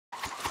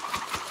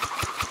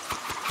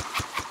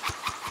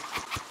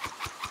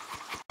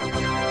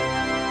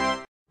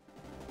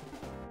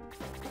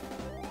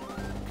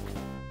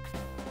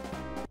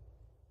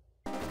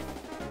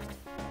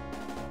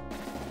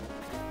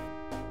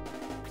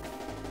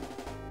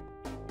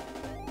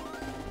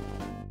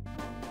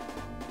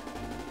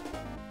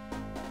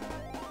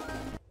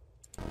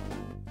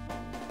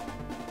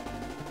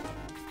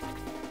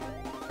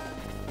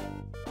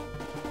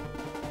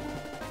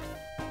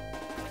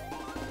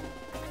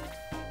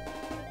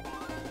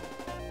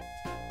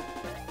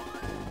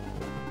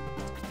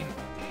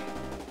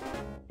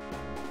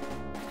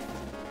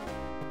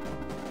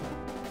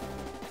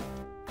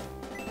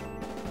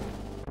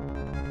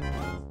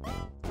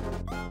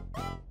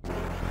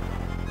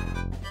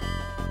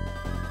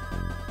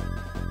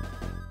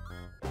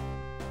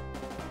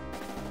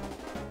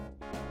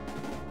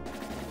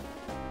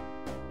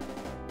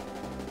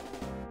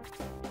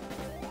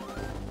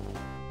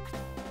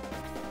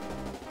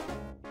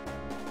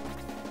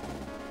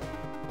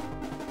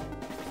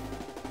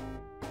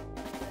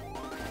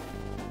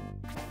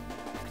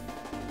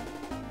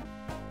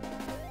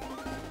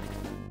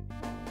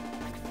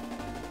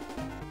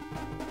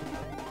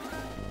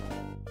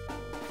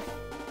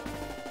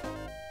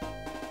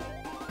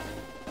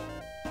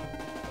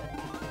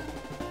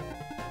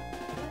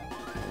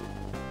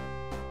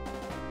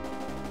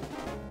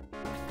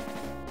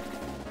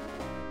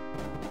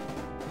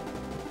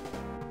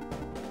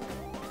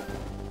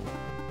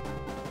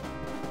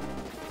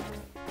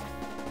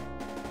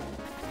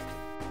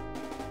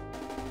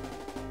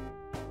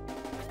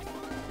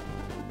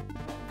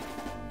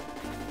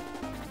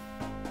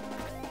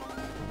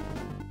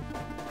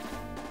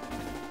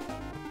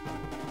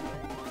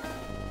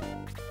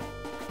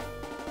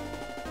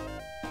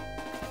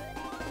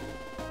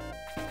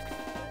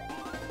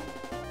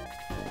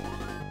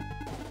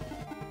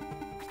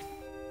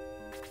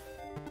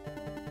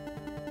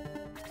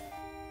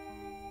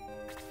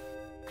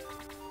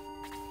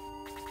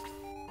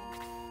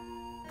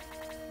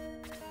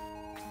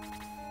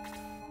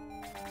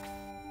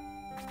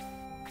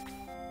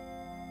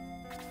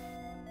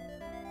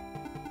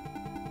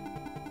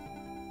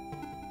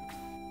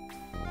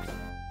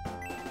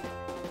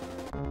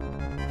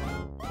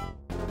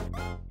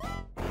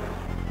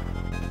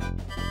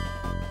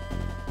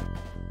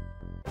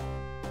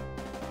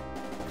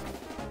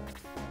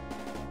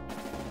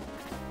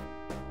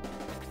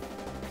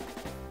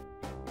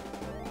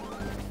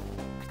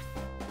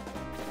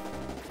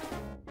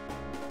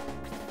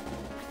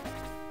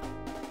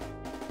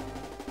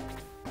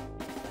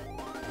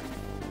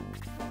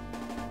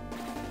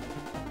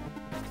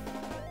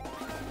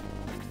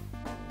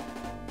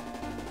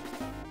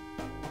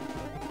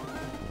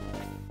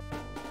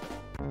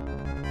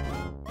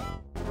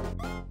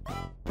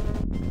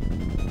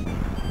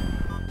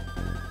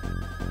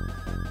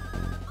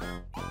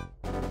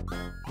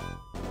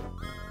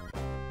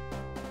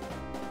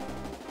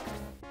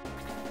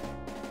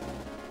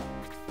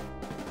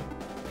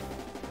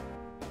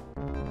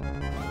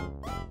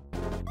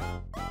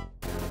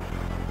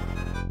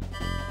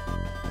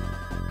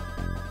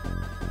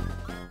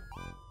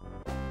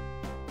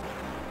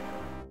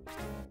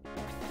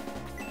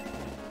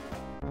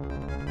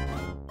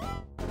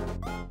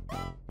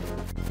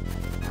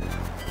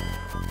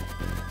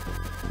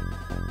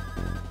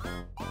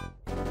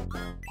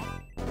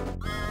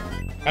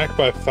Attack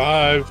by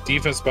 5,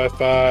 defense by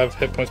 5,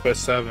 hit points by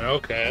 7.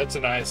 Okay, that's a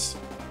nice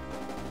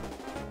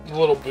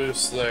little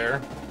boost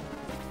there.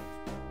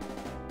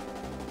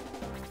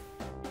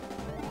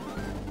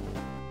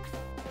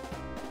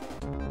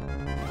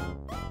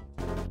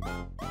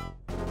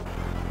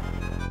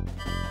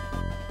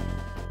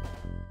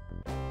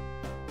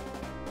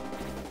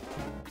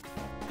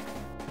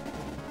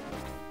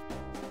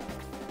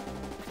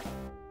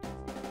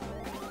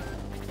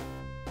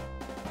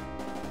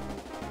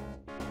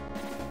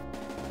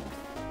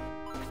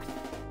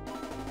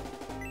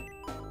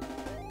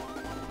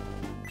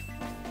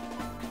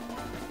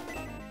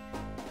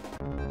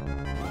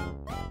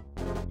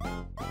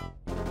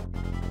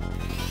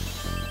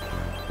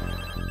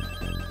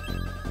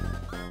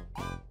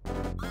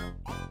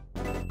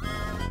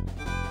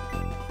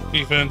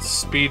 Defense,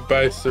 speed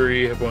by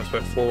 3, hit points by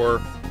 4,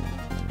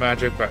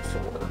 magic by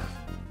 4.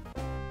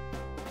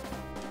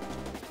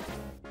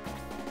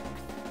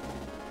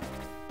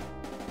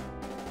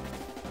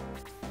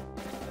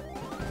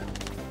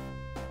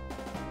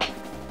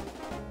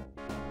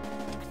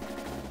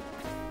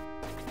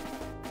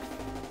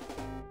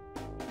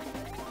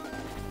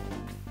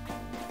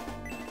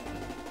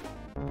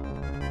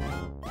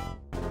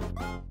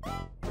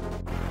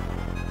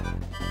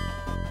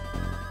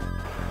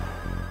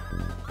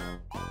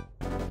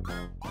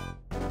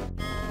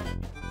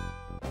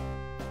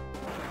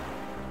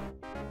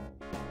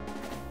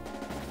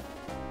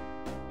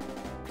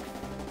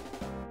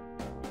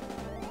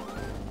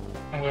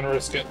 I'm gonna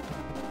risk it.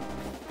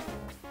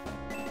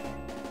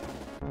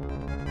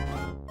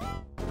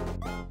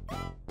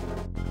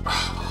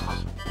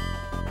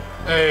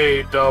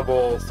 Hey,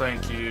 double,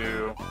 thank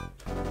you.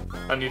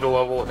 I need to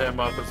level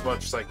him up as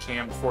much as I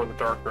can before the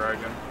Dark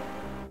Dragon.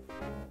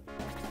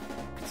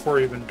 Before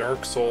even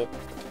Dark Soul.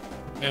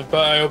 But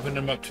I opened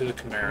him up to the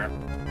Chimera.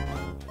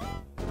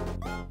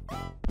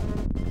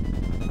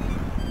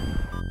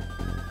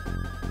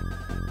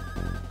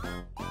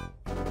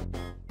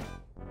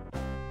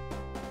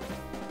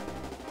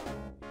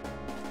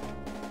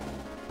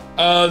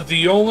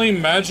 The only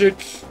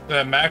magic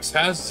that Max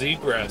has is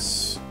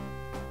Egress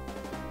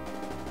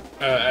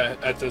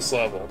at this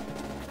level.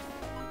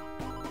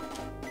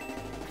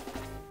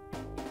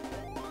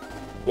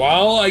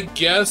 While I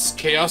guess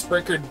Chaos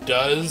Breaker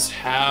does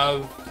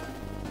have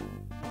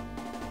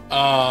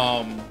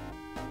a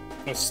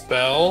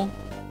spell,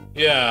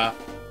 yeah.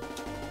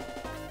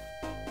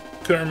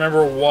 Couldn't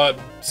remember what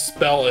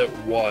spell it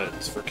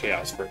was for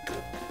Chaos Breaker.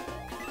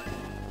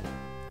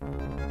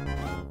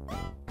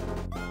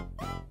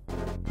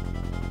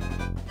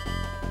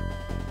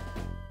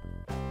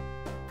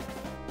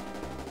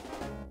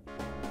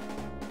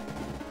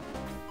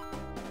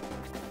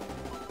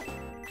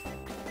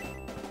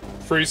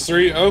 Freeze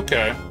 3?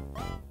 Okay.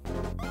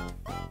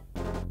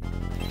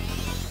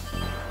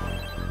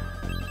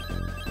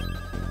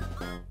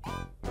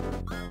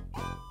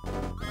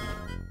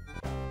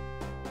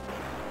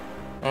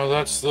 Oh,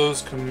 that's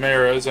those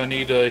Chimeras. I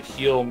need to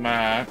heal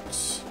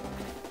Max.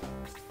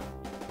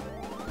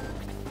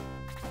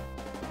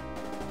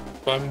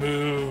 If I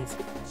move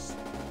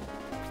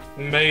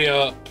May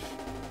up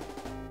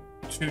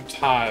 2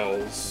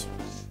 tiles,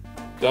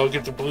 that'll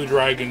get the blue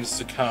dragons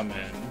to come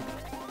in.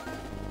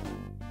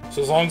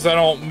 So as long as I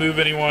don't move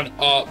anyone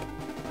up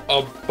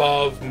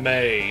above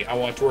May, I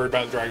won't have to worry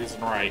about the dragons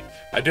on the right.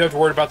 I do have to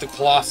worry about the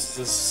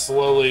Colossuses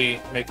slowly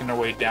making their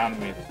way down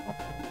to me.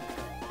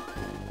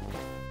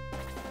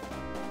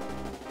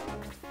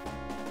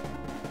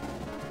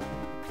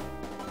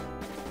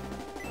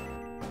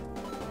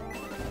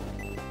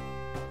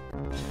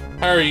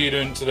 How are you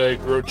doing today,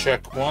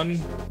 Grocheck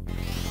 1?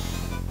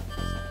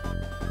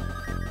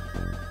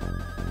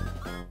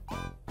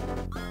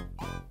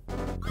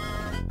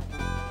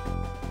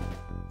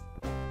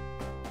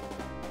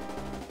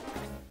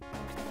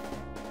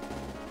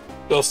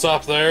 They'll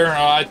stop there?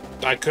 I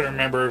couldn't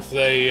remember if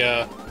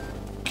they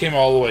came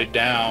all the way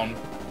down.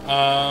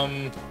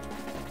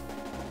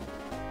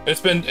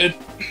 It's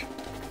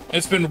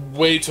been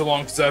way too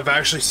long since I've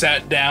actually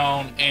sat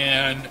down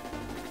and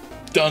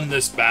done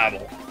this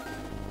battle.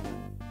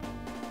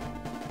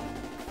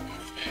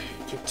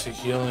 Get to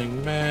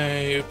healing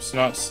May. Oops,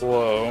 not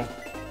slow.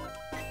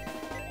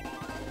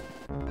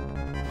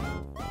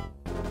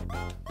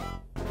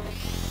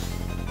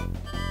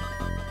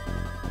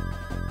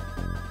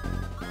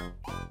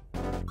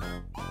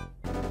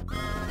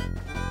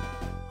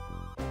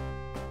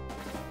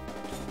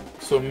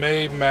 So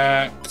May,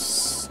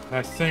 Max,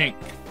 I think,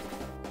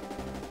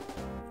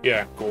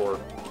 yeah, Gore.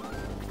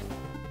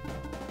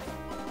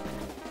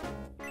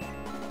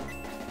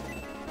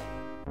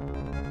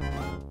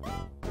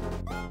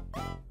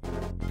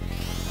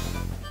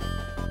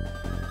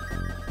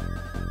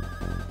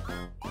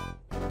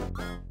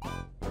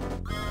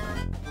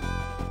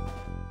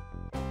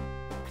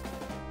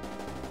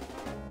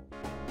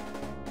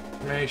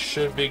 May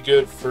should be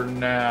good for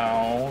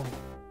now.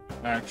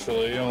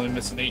 Actually, only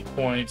missing 8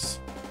 points.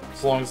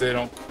 As long as they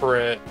don't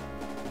crit.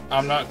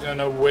 I'm not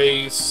gonna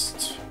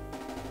waste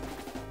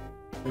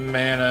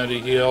mana to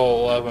heal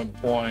 11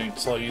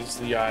 points. I'll use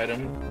the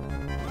item.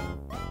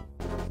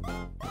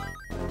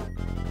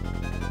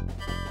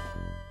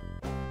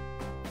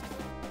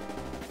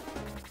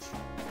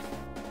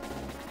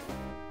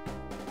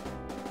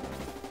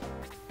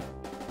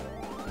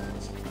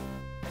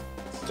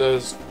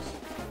 Does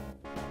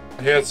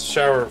he has a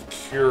shower of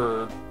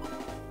cure?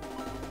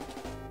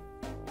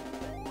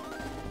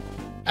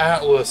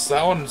 Atlas,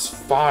 that one's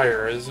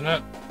fire, isn't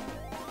it?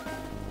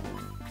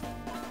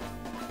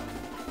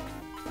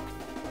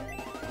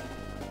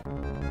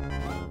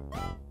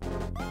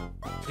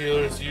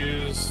 Healers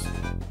use...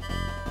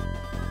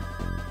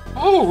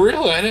 Oh,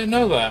 really? I didn't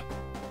know that.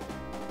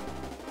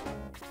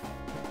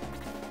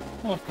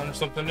 Oh, learned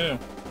something new.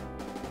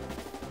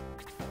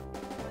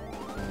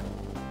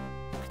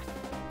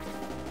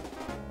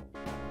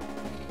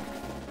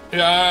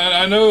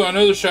 Yeah, I know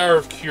the shower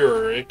of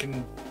cure. You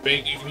can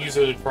use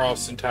it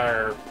across the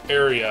entire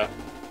area.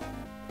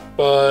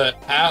 But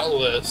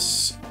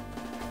Atlas,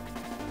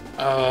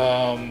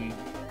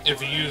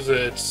 if you use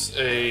it, it's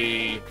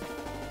a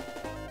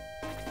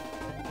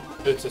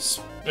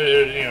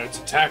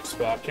attack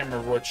spell. I can't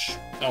remember which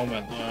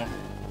element though.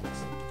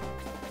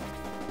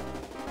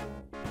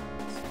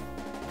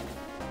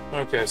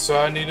 Okay, so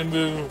I need to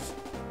move.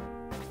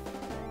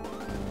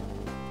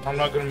 I'm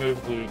not gonna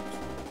move Luke.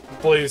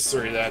 Blaze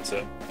 3, that's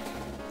it.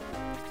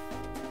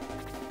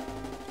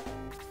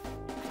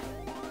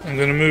 I'm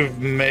gonna move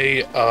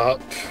May up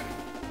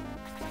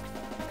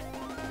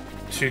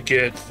to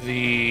get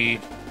the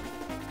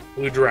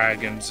Blue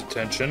Dragon's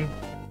attention.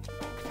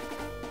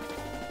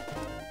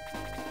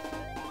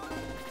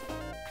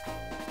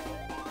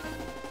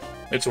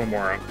 It's one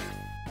more up.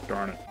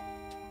 Darn it.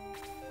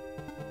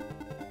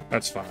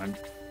 That's fine.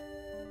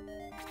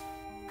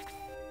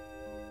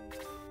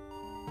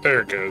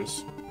 There it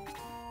goes.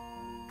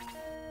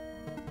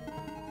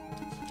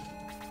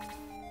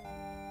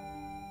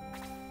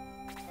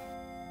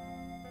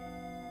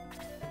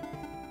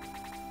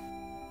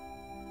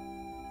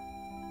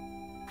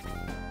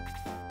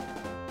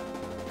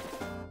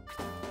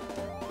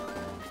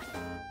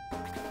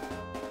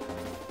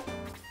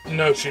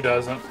 No, she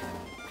doesn't.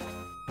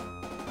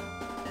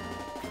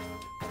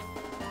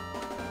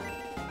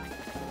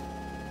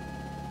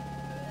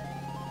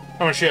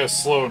 I mean, she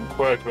has slow and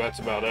quick, but that's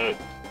about it.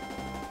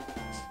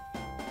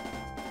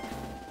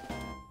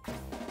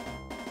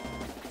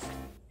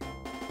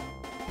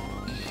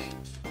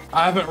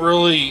 I haven't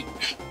really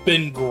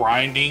been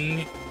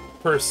grinding,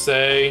 per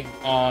se,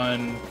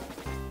 on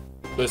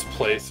this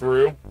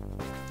playthrough.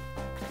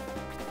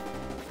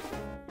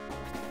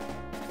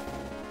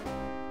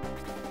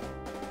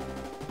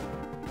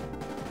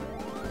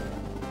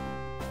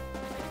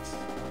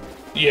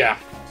 Yeah.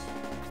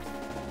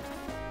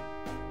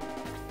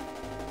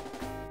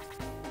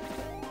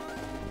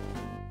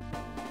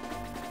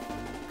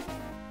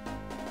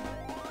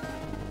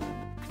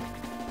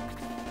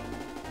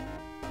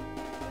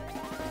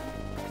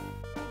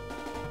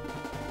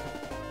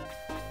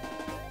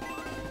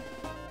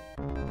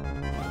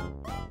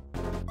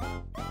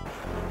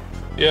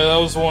 Yeah, that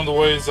was one of the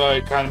ways I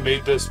kind of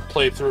made this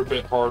playthrough a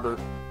bit harder.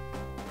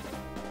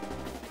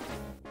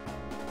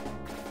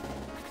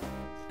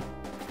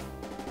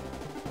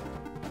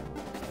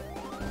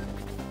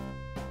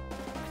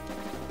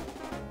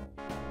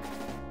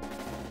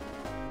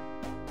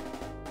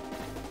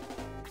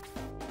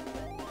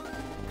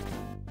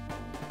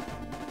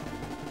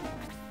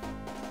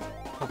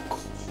 Oh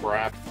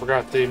crap,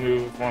 forgot they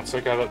moved once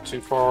I got up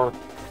too far.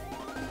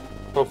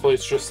 Hopefully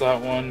it's just that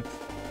one.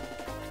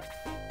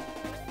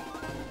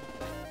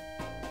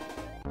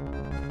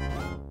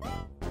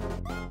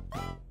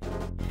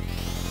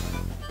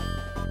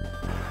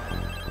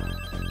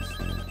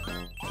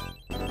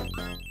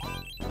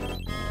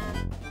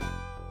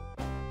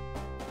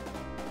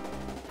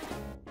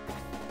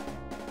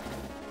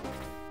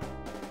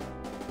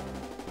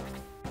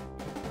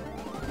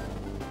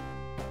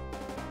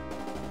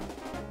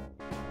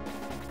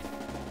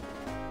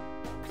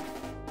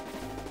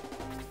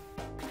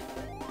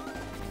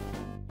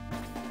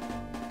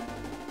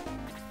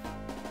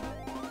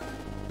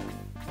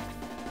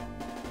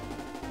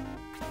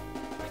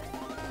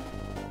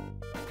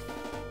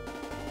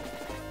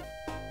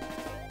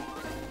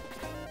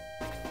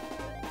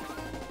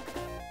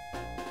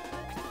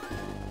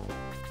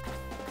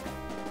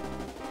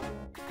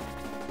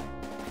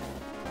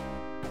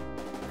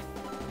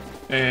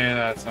 And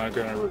that's not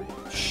gonna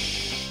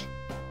reach.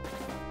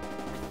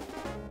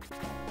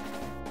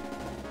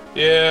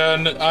 Yeah,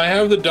 and I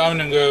have the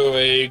Domingo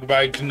egg, but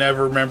I can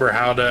never remember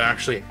how to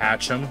actually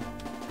hatch them.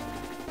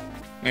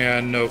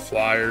 And no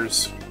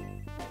flyers.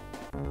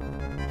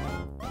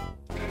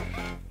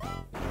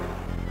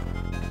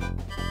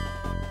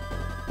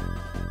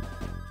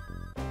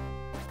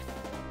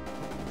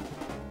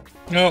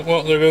 No,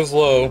 well, there goes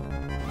low.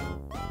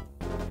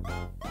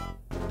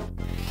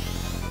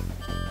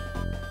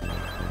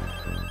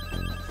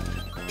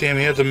 Damn,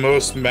 he had the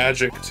most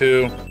magic,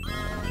 too.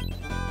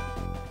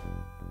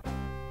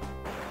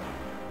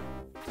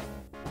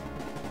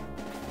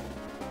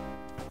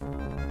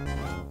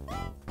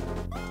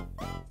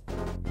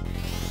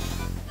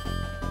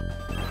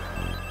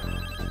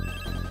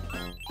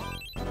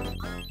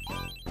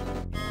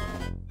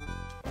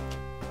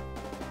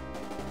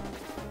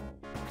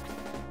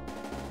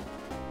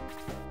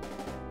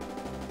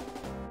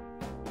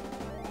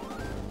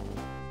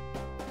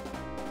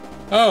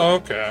 Oh,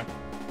 okay.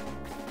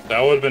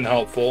 That would have been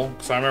helpful,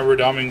 because I remember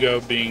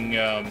Domingo being,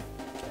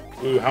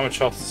 ooh, how much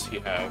health does he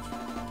have?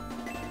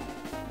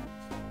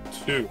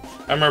 2.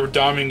 I remember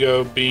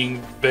Domingo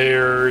being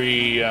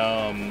very,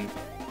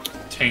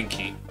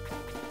 tanky.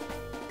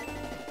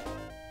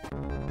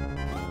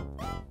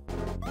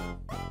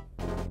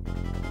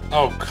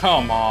 Oh,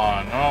 come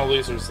on. Oh, at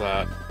least there's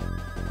that.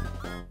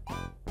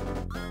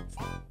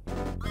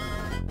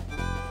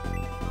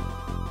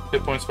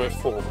 Hit points by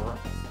 4.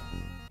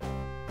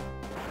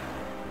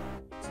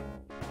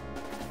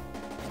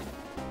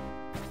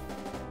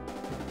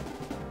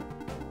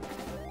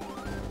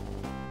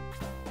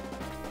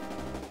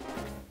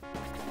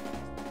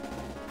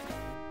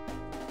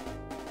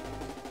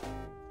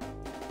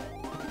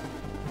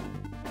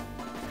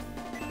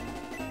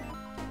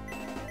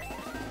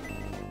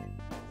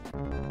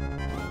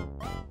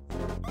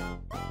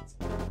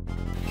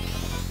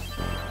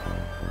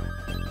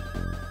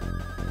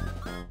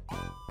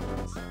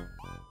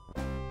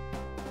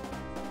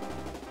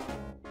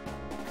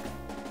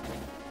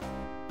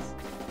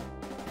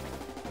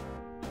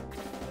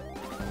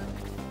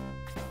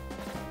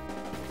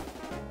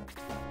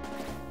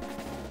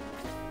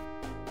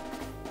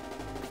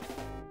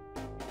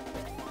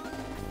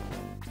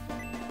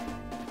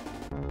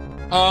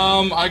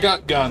 I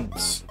got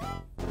guns.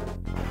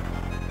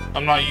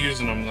 I'm not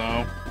using them,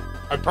 though.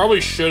 I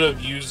probably should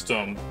have used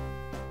them.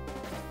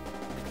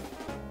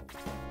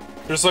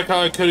 Just like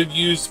how I could have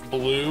used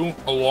blue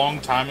a long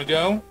time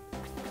ago.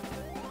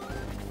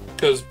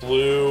 Because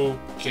blue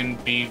can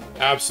be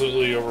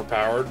absolutely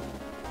overpowered.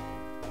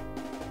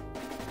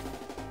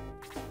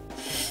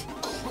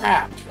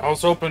 Crap! I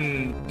was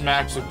hoping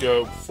Max would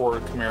go for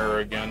Chimera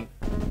again.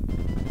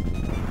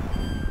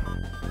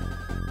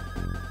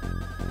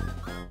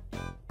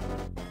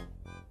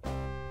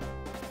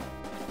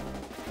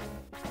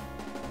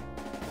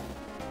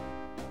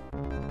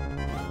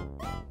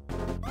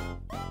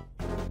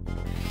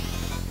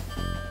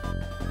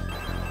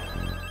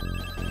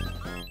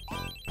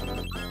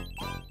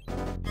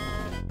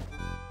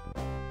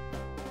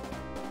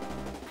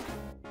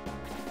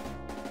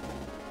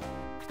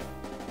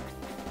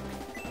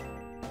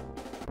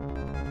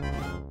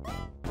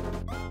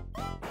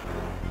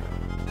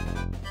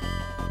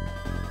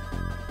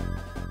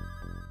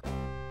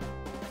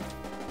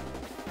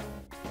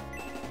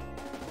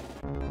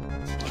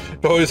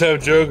 Always have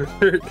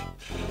Jogurt.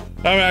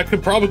 I mean, I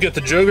could probably get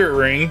the Jogurt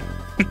ring.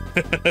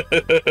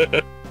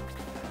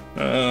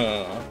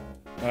 Oh,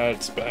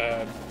 that's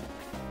bad.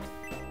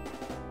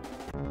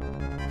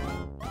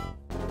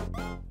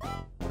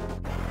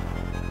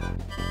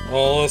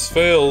 Well, this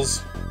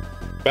fails.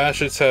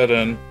 Bash its head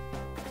in.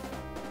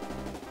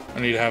 I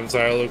need to have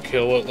Xylo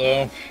kill it,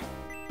 though.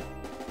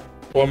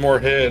 One more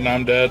hit and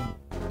I'm dead.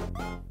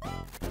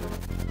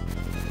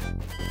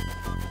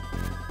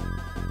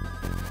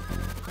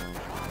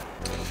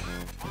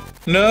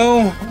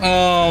 No,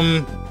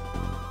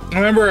 I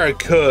remember I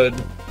could.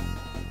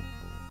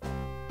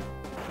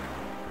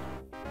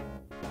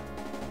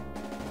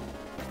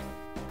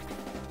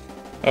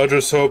 I was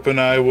just hoping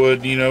I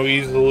would, you know,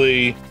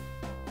 easily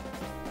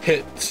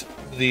hit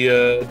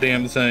the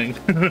damn thing.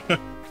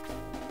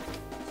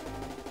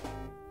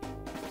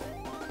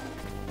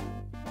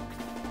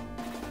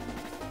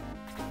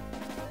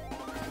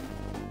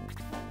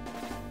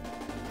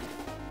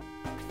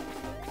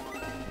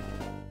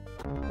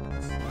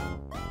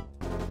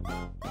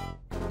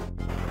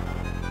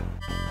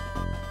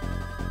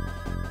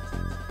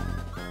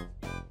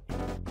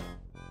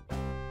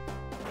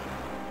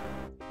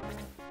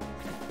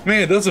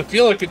 Man, it doesn't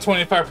feel like a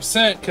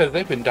 25% because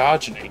they've been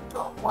dodging a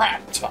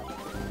crap ton.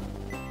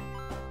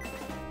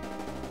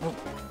 Oh,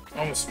 I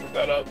almost screwed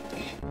that up.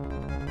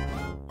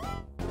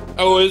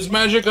 Oh, is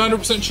magic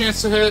 100%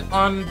 chance to hit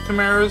on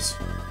Chimeras?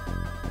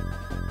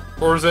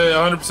 Or is it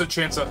 100%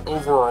 chance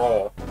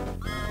overall?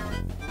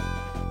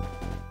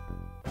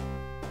 I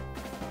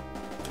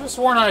could have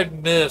sworn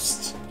I'd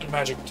missed a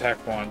magic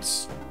attack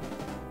once.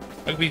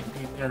 I could be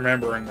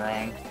remembering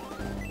wrong.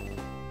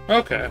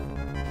 Okay.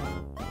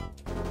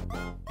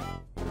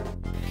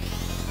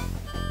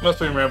 Must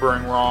be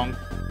remembering wrong.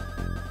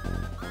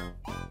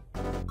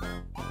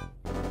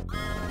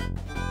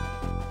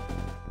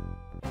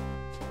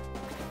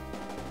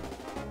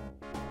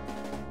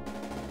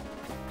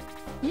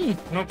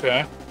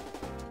 Okay.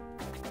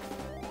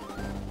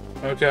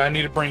 Okay, I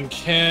need to bring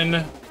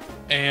Ken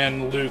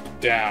and Luke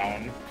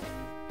down.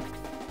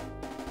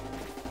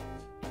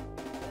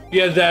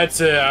 Yeah,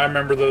 that's it. I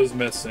remember those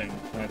missing.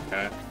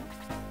 Okay.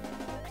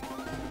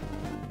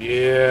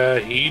 Yeah,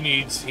 he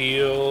needs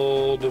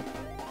healed.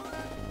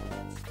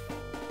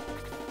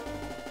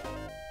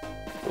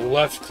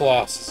 Left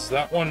Colossus. Is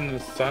that one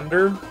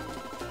Thunder?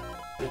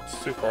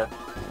 It's too far.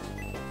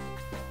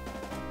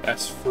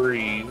 That's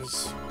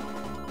Freeze.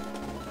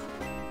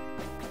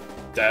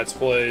 That's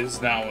Blaze.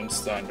 That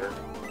one's Thunder.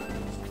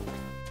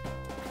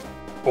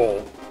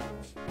 Bolt.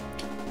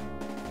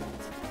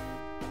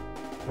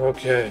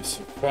 Okay,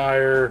 so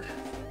Fire.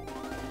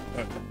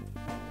 Okay.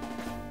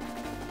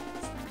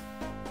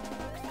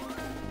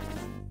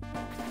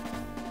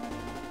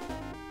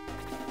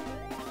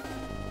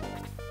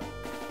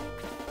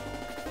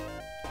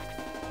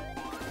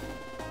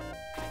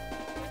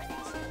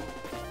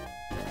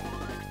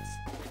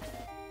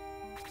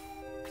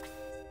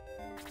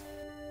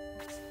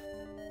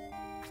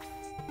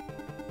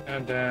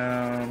 And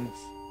down.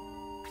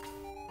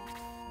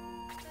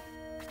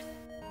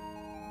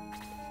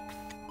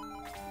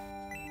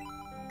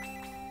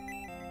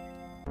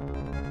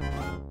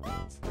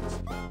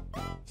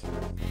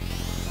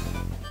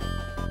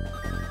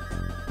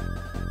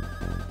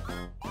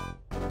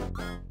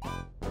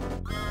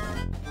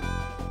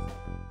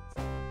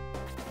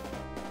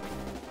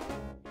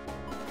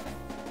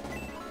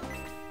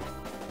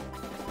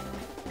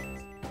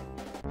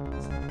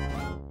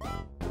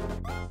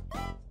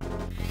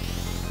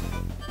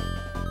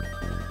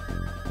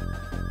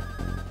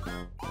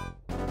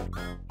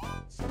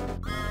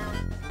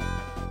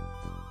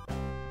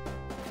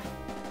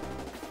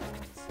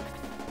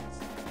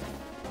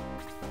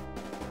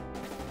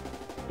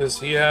 Does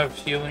he have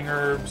healing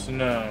herbs?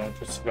 No,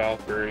 just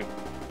Valkyrie.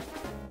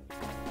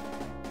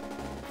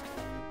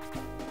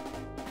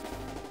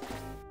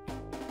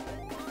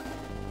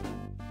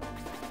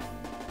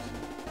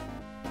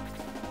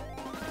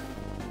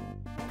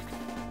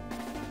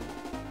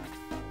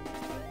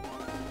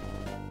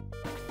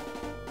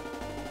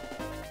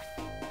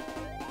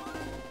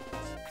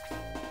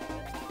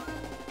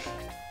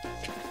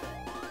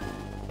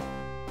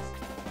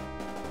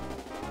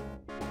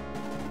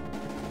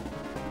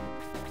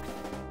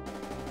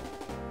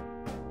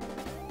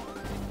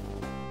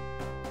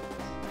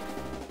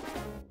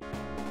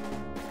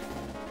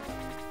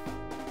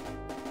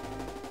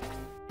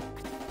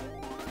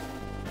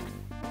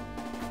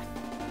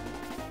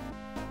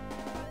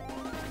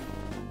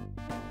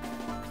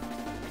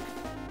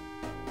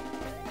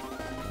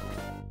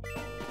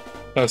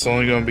 That's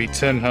only going to be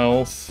 10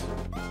 health.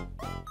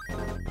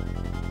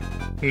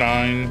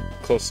 9.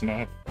 Close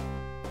enough.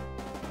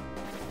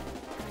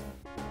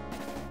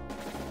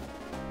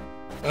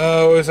 I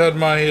always had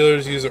my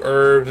healers use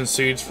herbs and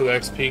seeds for the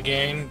XP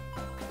gain.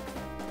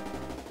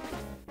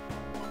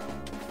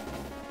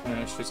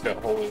 Yeah, she's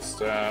got holy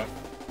staff.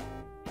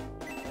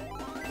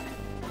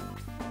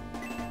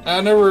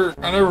 I never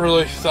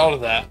really thought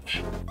of that.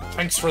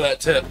 Thanks for that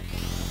tip.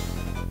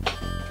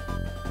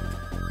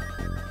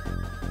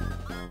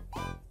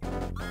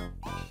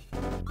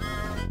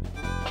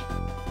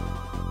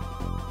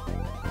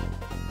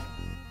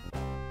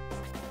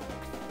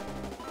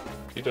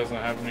 He doesn't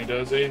have any,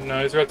 does he?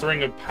 No, he's got the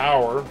Ring of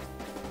Power.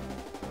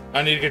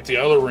 I need to get the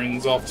other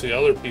rings off to the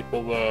other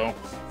people, though.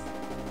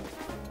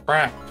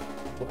 Crap.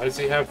 Why does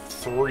he have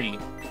 3?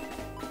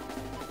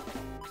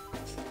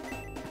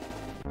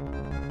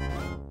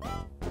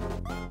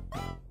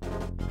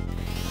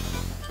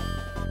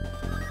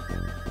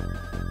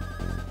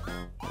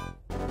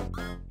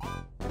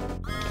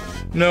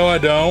 No, I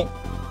don't.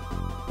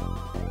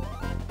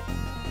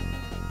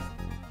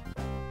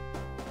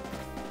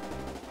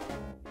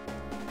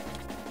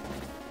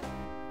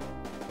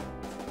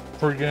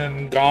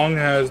 Friggin' Gong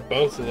has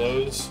both of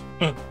those.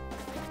 That's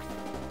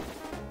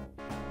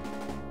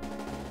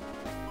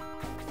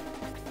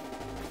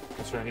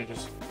right, he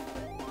just...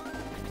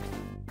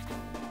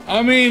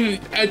 I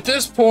mean, at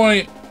this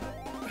point,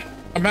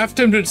 I'm half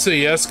tempted to say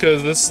yes,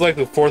 because this is like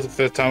the 4th or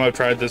 5th time I've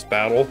tried this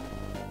battle.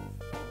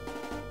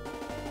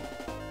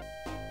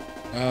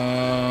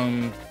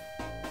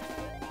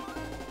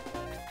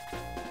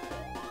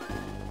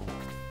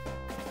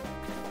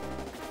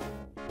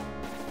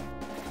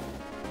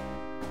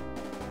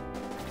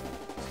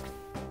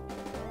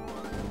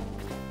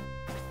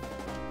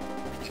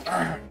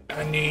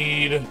 I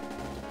need...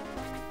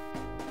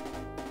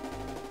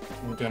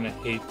 I'm gonna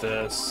hate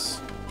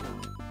this.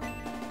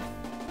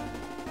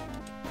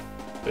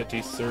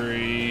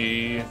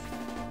 53...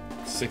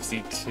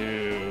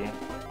 62...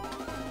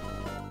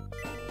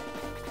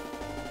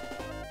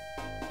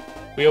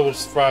 Be able to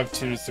survive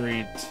 2 to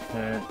 3.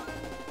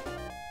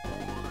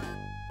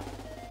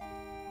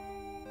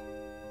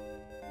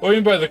 What do you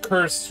mean by the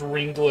cursed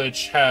ring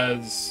glitch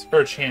has...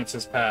 her chance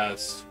has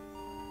passed?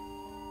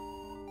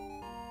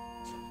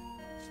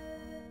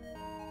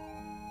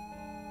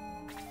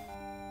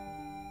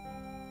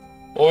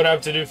 What would I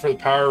have to do for the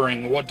power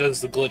ring? What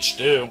does the glitch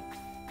do?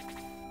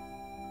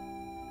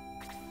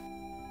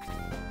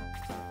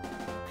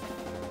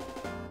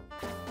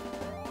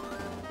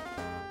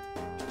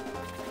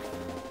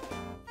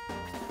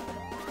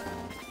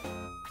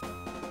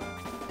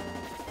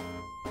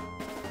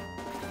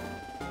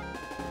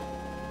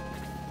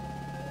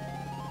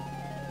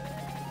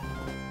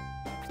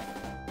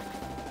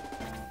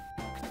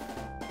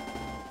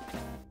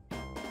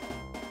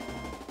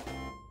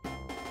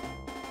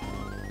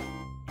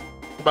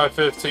 By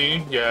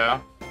 15, yeah.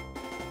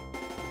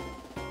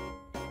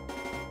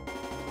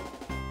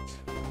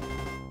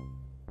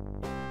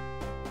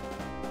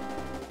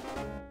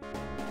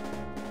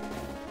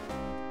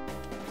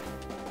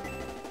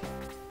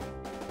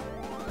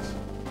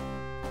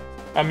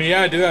 I mean,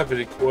 yeah, I do have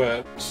it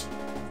equipped.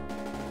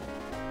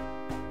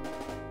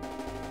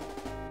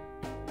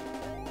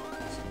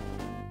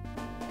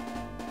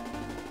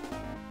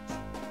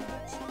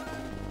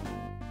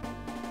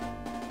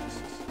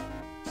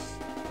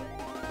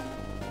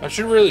 I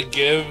should really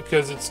give,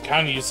 because it's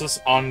kind of useless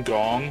on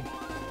Gong.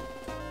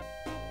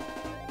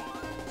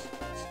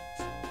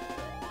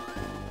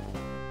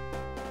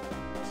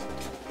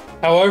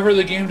 However,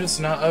 the game does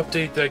not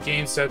update that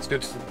game stats go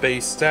to the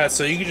base stats,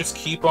 so you can just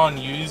keep on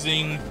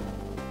using...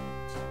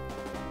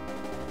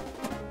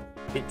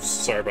 Oops,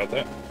 sorry about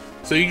that.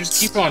 So you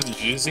just keep on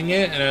using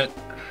it, and it...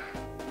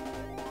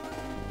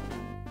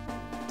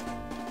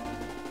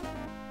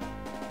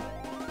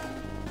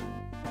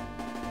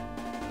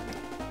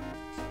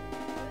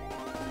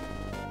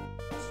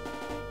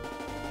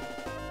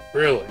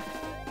 Really?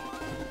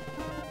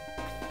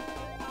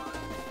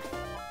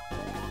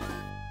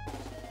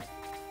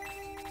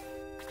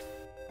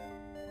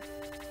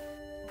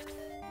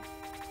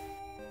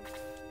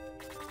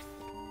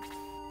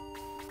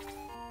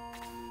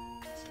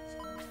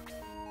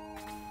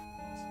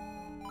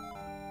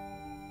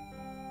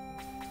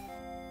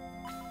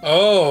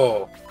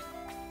 Oh!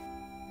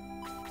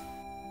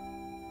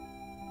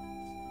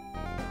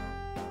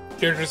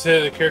 Characters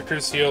hit, the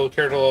characters heal, the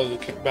character level,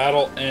 the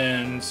battle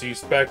ends, you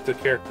spec the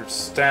character's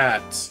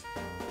stats.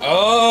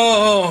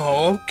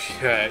 Oh,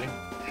 okay.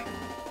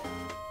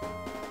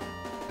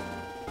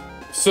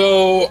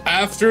 So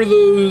after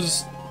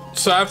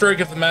I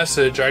get the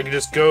message, I can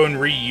just go and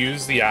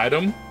reuse the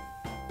item,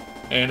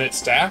 and it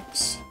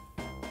stacks?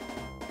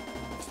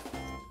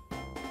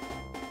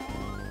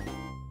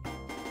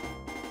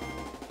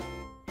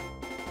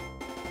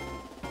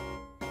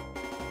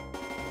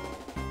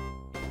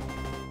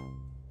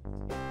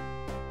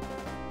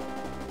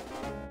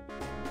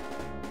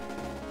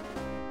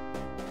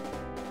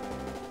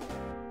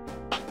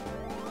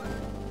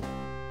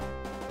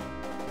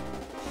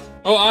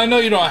 Oh, I know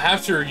you don't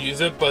have to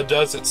reuse it, but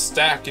does it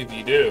stack if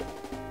you do?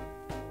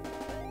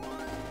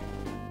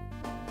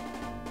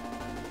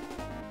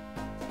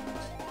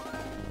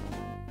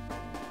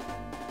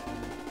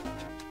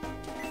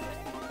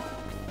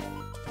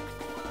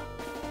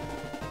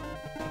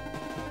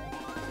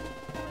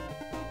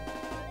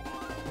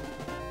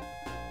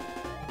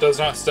 Does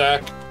not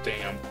stack?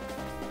 Damn.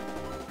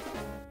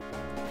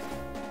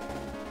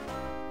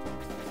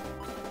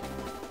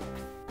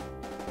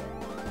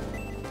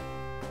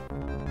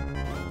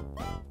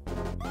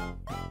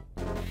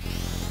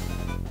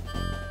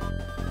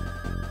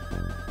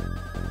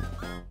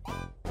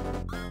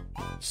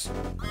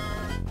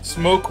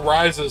 Smoke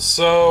rises,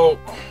 so...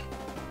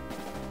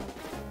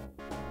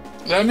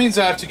 That means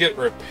I have to get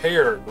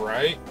repaired,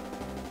 right?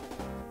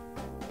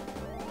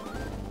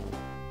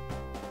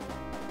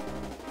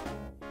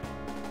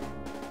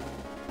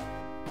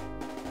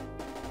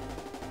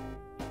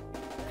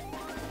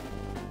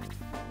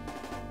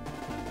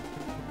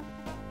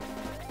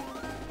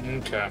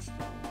 Okay.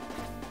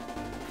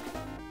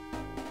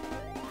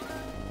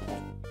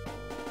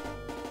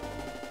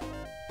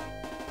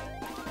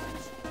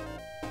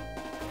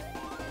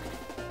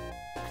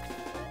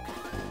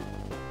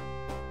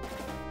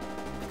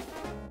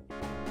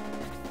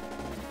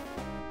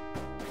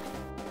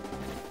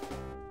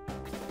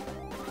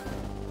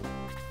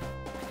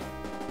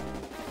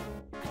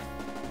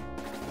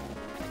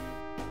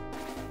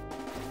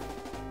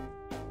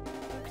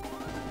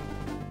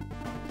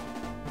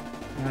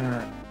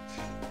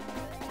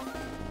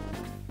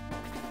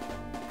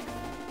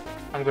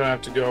 I'm gonna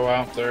have to go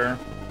out there.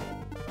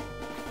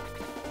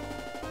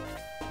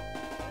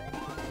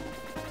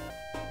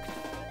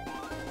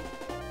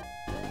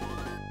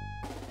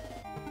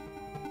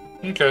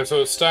 Okay,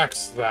 so it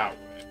stacks that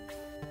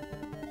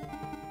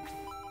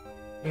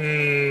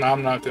way.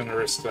 I'm not gonna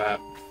risk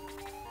that.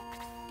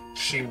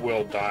 She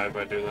will die if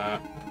I do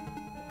that.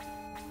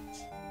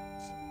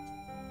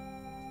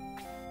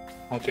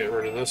 I'll get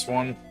rid of this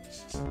one.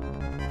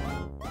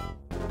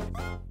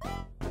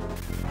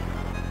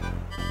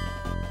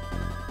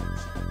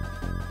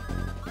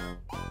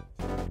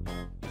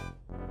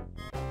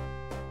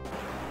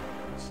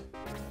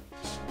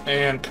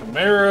 And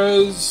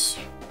Chimera's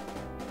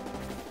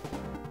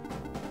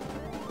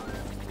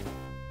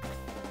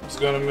is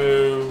gonna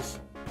move.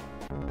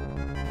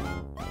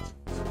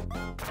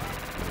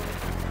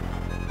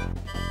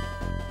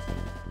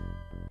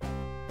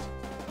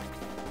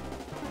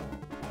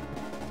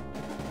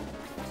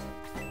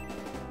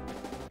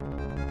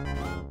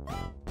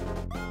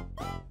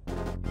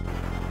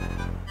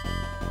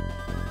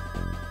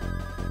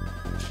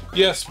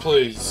 Yes,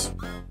 please.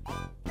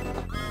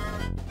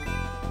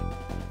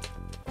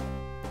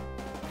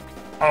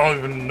 I don't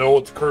even know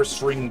what the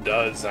cursed ring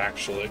does,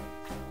 actually.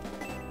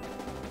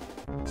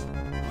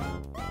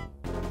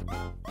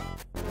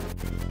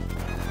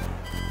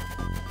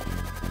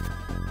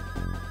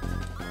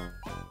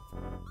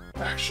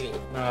 Actually,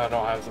 no, I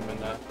don't have them in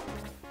that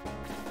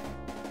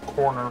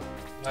corner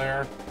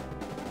there.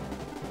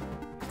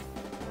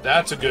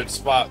 That's a good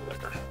spot there.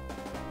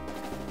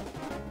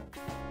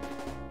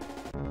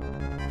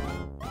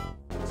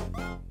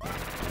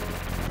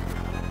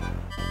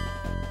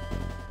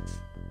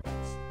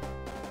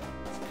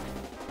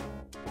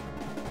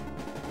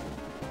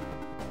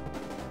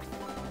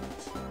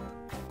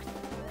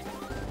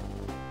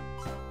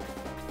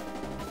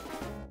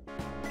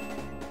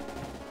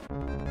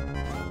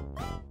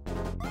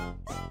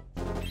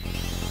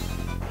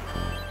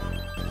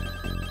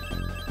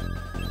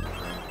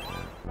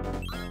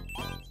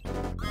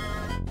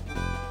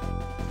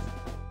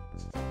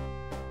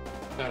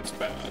 That's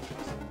bad.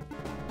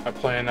 I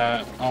plan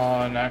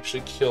on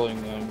actually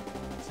killing them.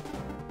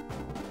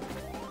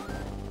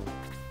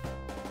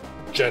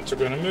 Jets are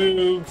gonna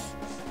move.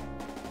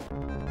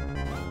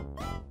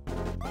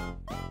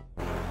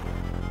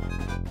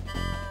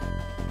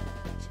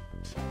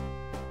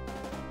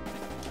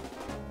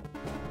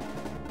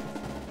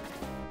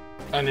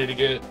 I need to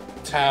get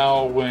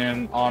Tao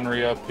when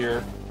Henri up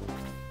here.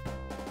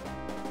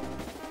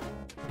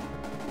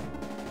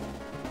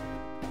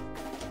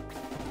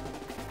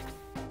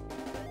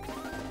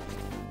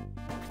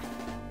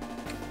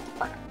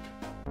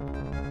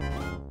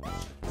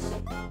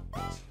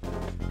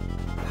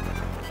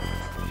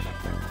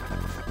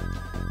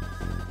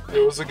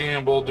 It was a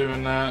gamble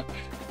doing that.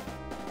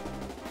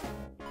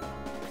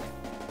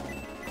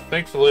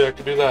 Thankfully, I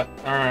could do that.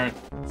 Alright.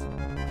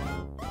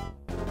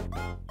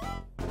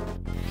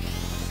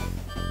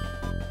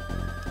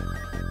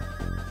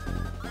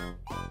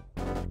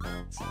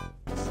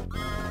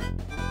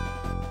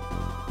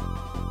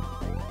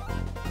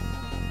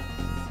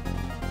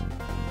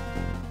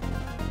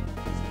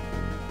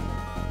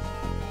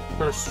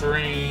 First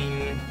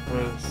string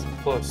with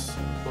plus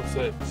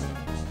 8.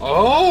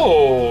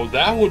 Oh,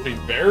 that would be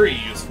very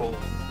useful.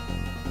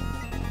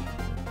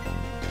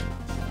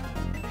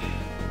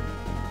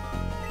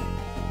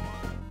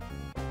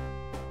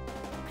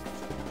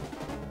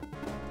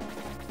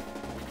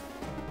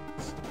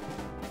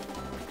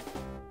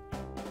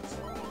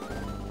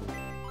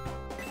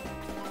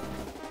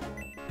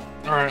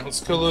 Alright, let's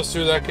kill those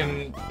two that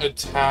can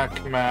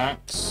attack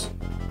Max.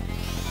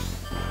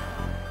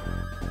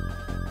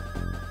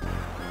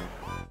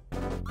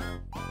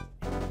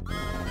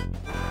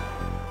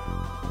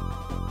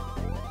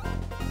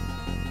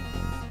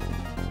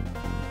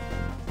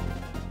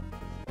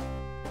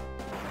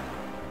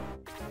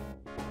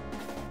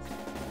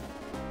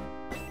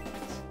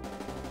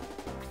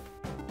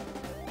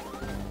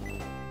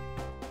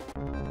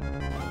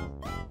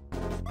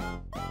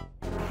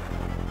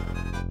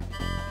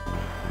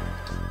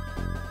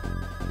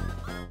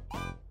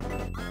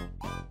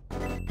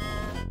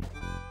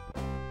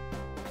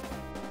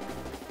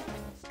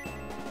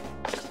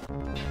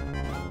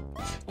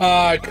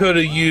 I could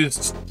have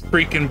used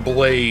freaking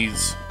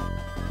Blaze.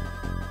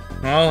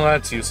 Well,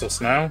 that's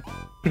useless now.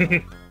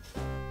 I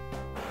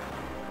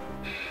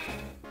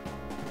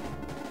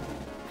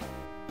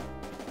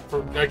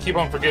keep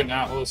on forgetting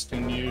Atlas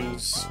can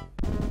use...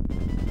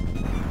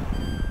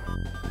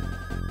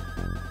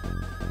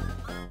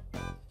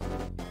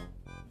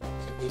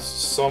 This is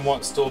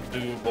somewhat still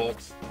doable.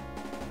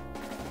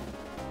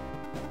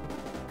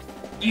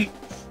 Eat!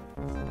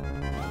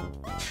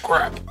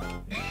 Crap.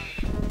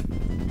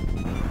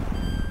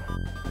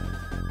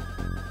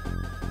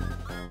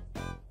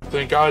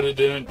 Thank God it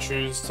didn't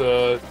choose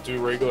to do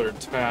regular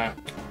attack.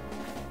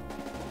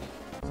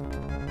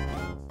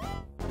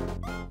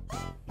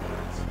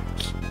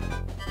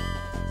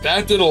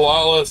 That did a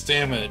lot less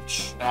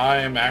damage. I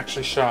am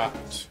actually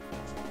shocked.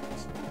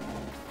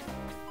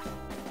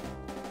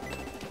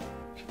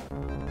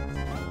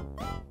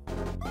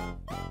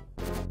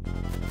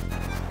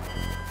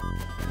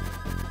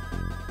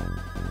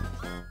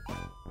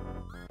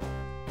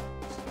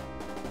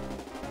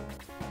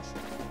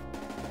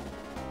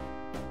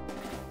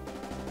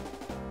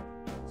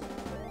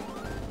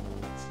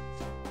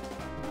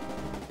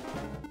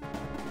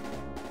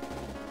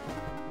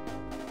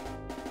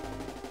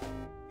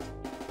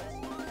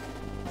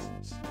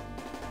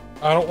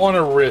 I don't want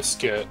to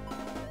risk it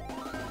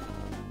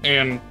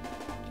and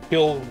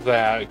kill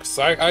that, because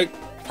I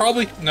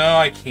probably... No,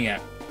 I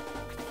can't.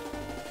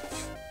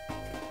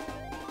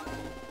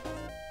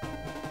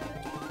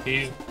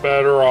 He's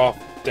better off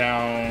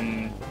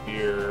down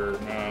here.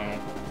 No.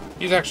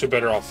 He's actually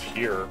better off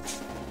here.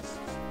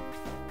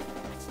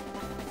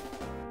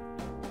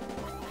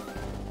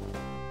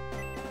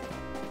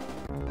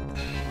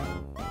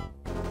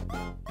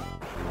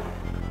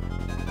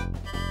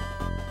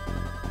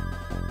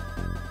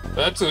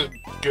 That's a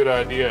good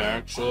idea,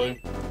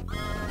 actually.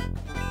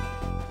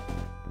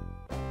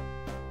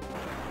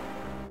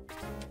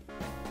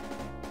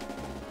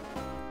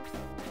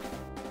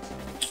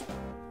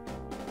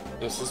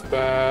 This is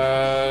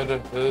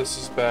bad. This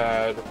is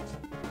bad.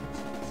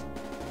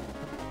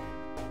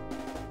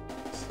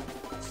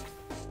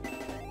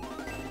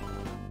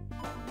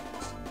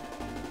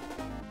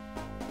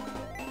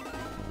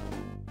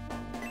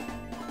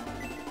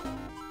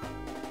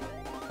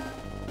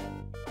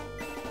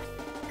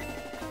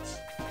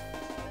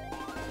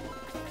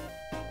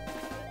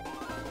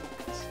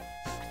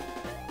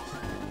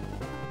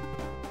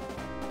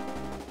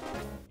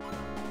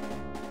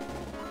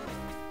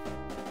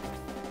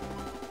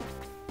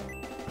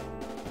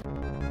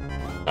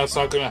 That's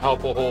not going to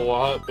help a whole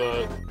lot,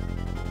 but...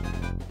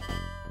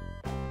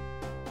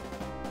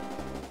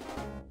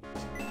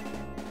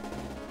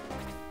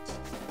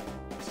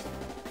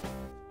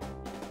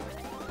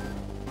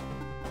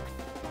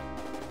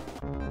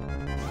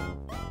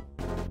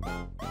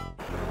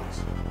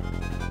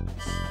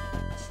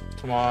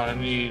 Come on, I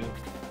need...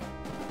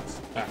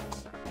 Ah.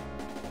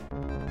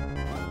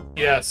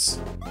 Yes.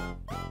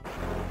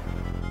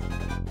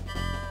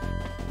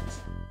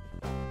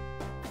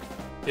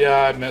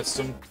 Yeah, I missed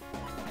him.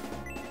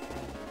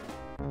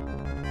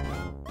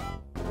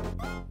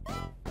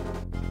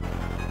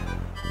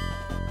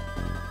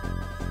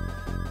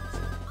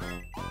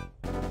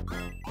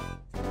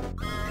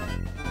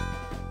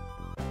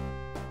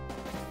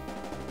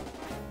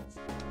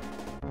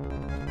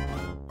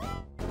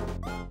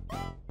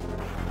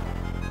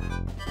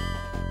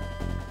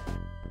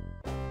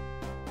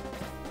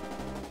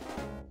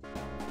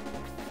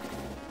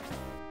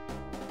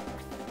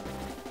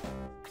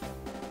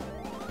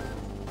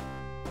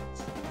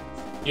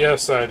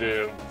 Yes, I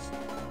do.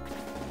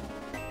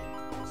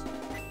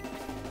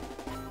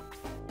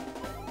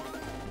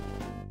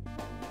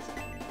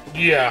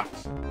 Yeah.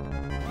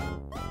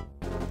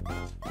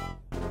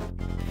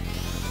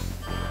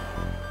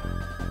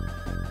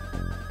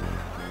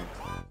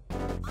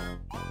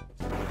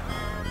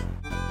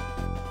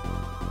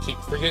 Keep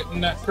forgetting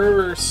that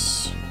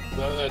curse.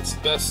 That's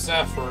best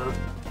effort.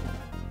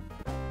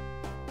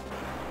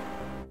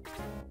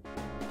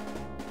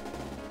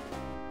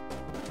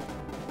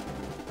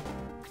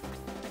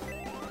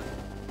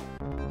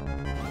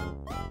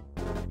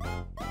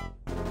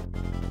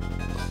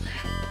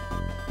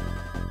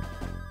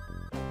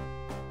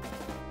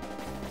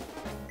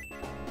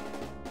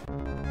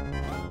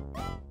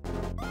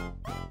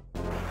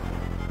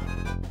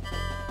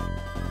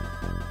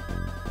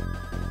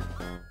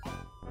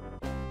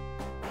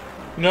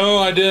 No,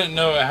 I didn't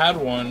know it had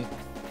one.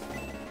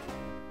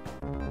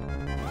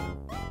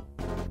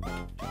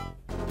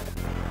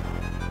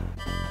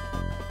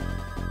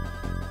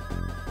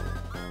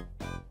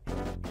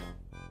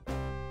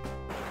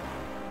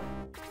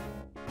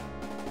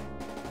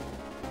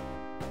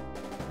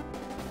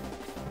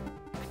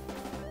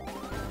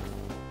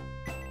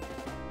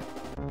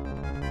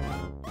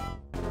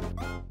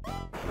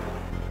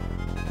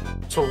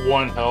 To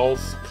 1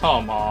 health?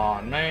 Come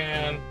on,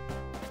 man.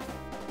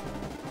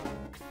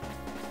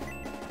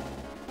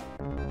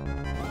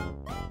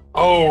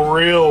 Oh,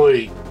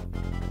 really?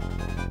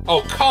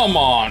 Oh, come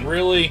on,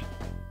 really?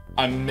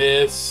 I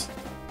miss.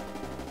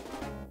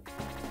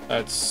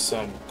 That's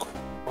some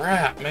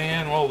crap,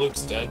 man. Well,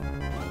 Luke's dead.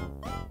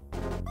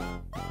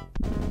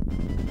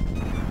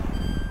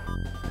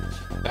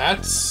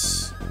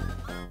 That's...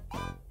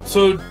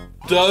 So,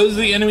 does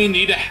the enemy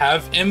need to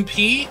have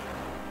MP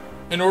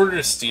in order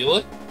to steal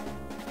it?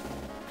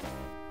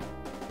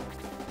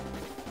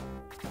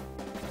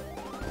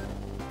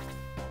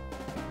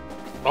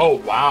 Oh,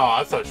 wow.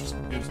 I thought he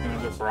was going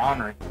to go for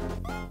Henri.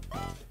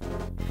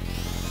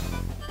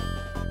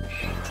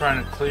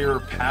 Trying to clear a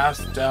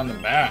path down the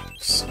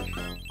max.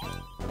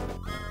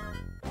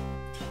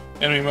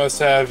 Enemy must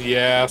have,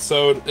 yeah.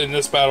 So, in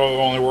this battle, it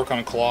will only work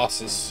on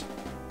Colossus.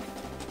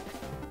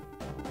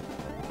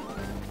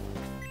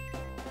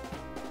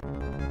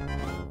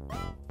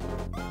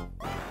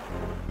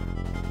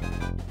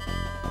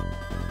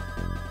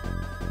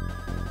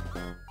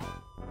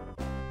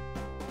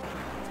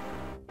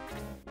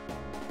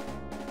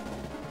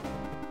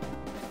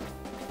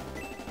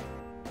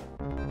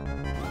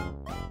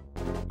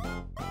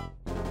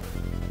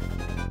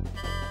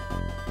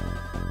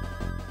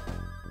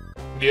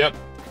 Yep.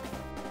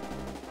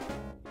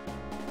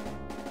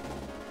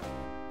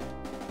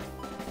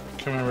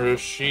 Can't remember if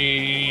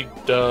she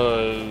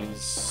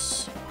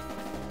does.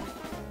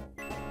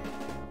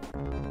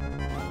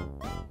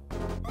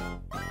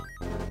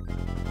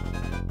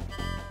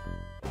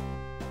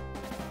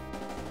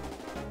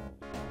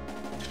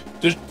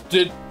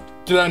 Did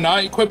I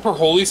not equip her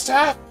holy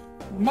staff?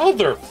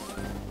 Mother!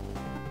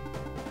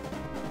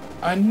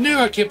 I knew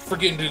I kept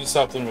forgetting to do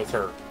something with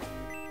her.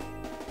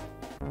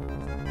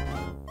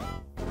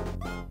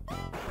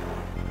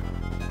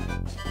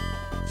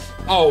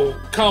 Oh,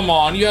 come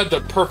on. You had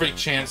the perfect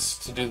chance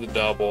to do the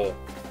double.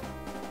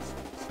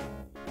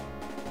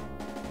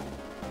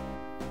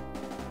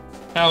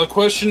 Now, the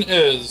question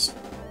is,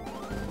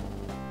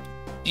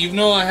 even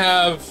though I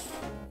have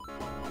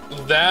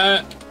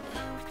that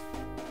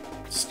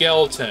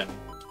skeleton,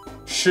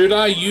 should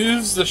I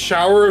use the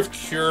Shower of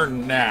Cure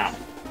now?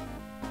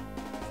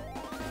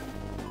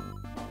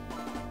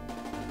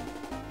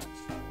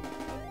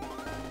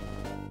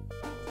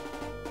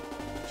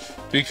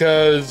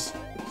 Because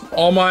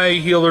all my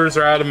healers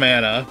are out of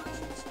mana,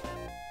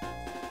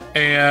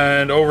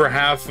 and over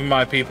half of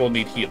my people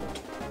need healed.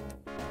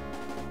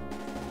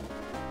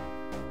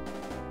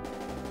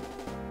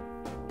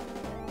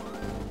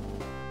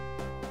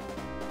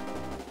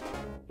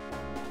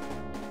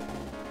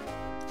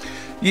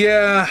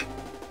 Yeah,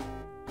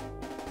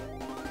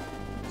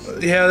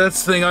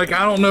 that's the thing. Like,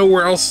 I don't know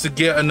where else to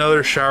get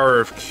another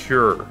Shower of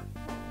Cure.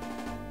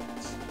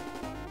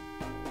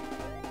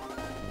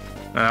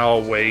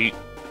 I'll wait.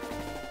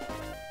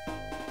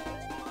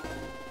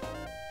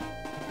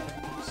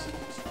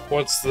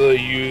 What's the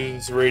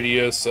use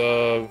radius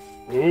of...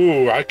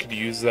 Ooh, I could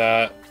use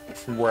that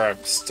from where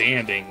I'm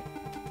standing.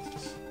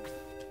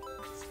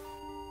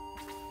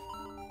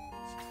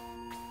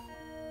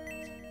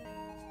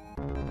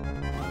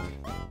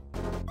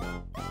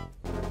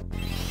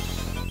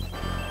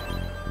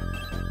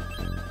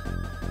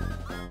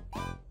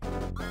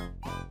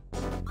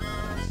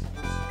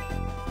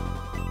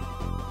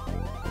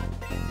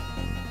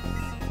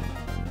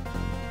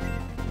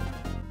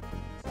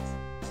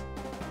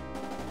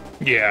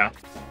 Yeah.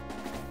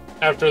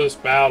 After this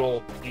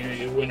battle,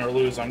 you win or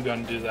lose, I'm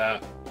gonna do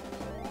that.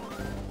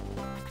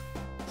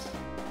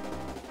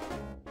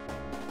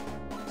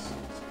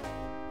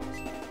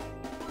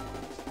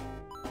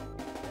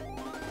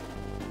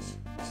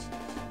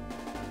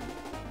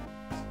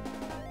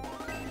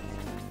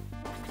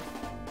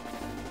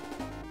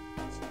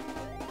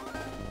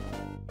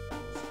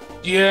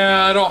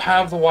 Yeah, I don't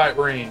have the white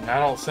ring, I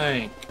don't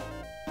think.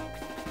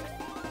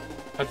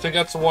 I think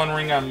that's the one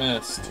ring I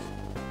missed.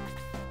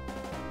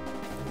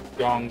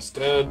 Gong's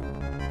dead.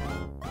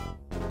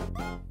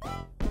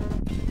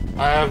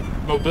 I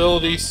have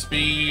mobility,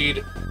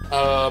 speed,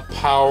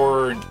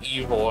 power, and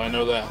evil. I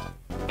know that.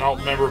 I don't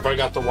remember if I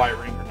got the white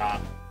ring or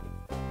not.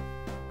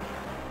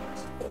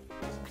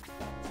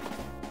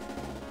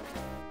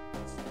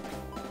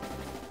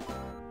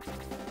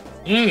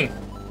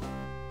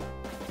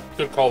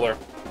 Good call there.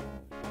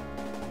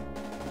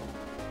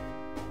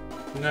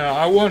 Now,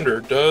 I wonder,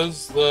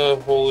 does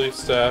the Holy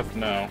Staff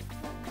know?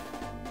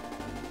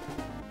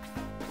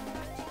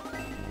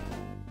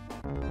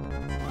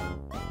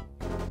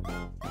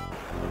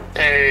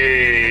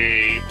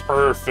 Hey,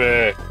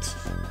 perfect.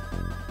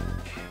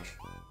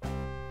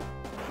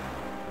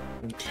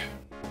 Okay.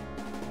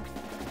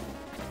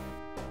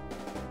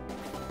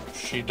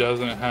 She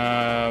doesn't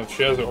have...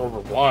 She has it over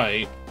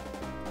white.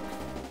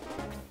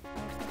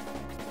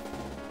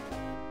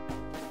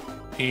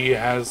 He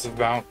has the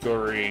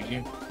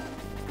Valkyrie.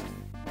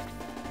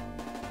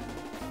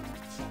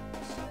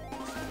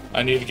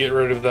 I need to get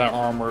rid of that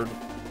armored.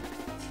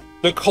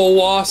 The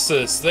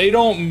Colossus, they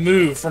don't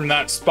move from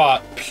that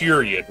spot,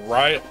 period,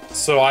 right?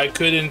 So I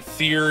could, in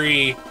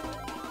theory,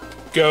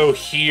 go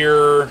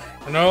here.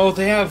 No,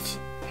 they have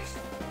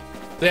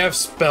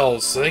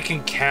spells, so they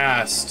can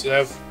cast. They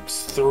have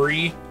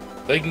 3.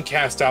 They can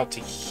cast out to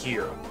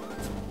here.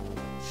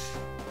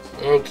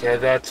 Okay,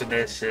 that's an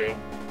issue.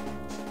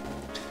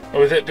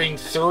 With it being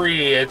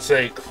 3, it's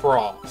a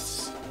cross.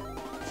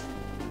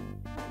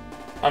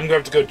 I'm gonna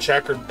have to go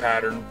checkered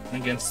pattern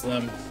against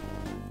them.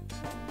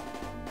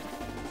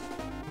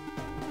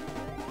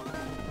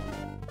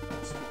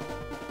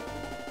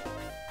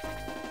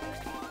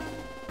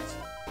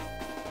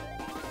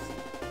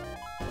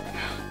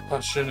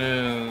 Question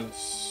is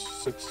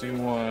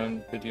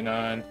 61,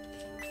 59.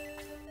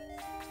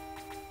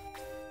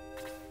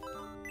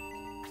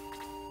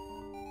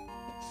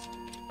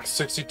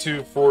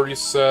 $62,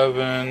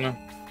 $47,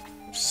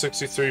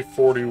 $63,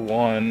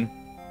 $41.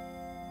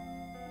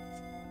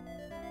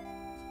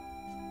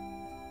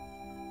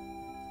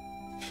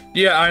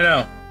 Yeah, I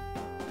know.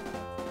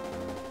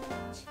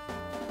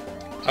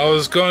 I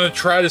was going to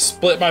try to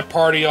split my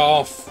party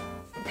off.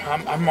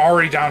 I'm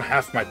already down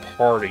half my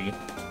party.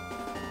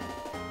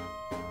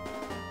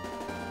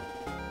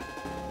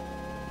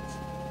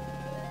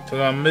 So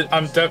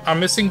I'm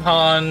missing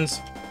Hans.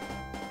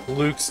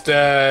 Luke's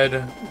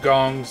dead.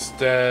 Gong's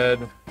dead.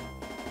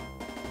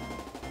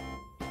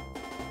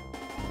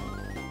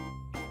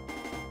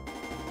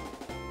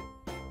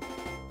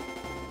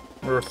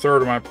 Or a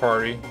third of my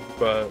party,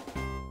 but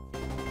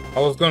I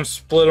was going to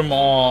split them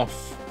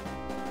off.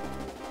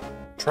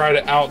 Try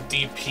to out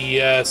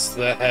DPS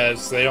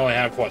they only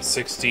have, what,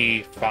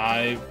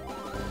 65?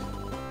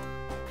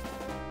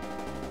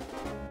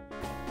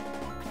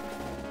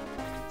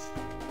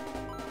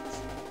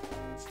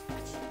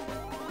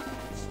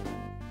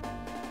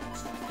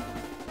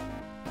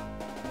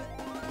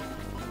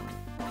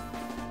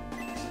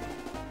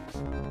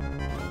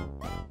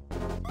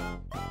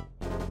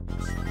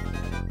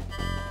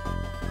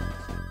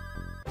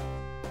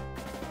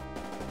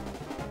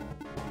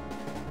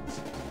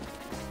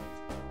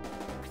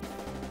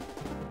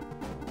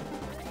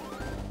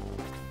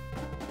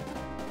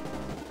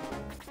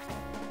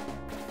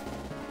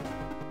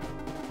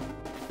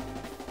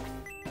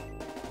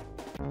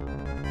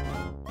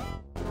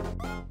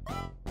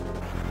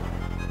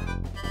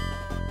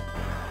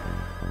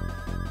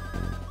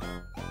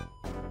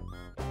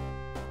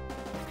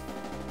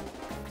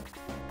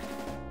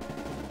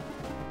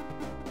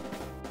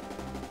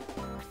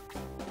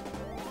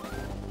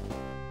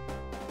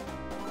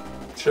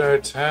 Should I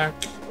attack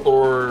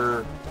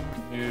or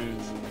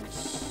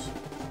use...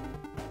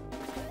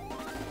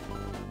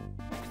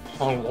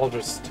 I'll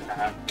just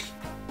attack.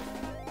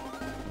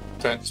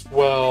 That's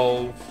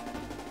 12.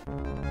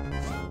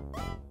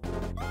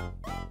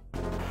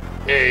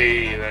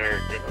 Hey, there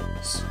it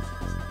goes.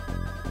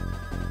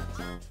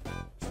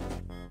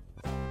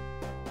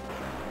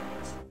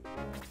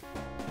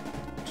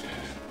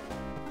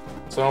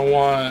 So I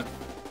want...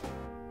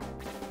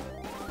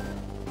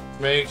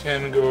 Make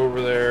him go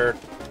over there.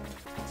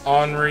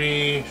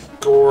 Henri,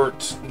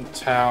 Gort, and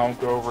Tao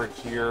go over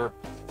here.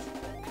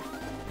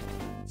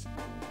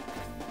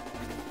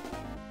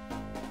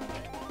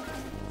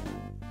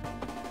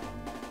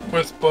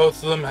 With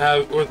both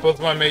of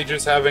my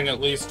mages having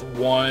at least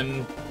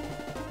one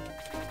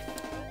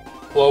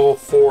level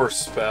 4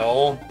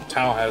 spell.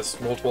 Tao has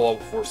multiple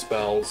level 4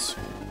 spells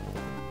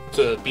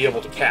to be able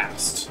to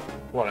cast.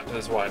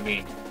 Is what I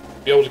mean.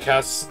 Be able to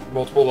cast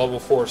multiple level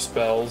 4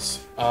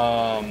 spells.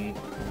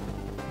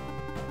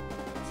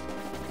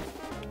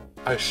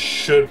 I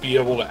should be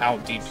able to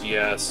out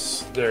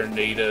DPS their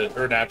native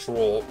or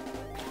natural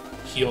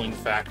healing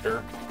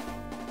factor.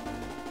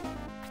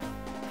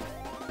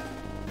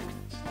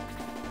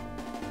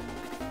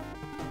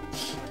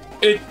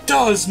 It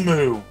does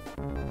move!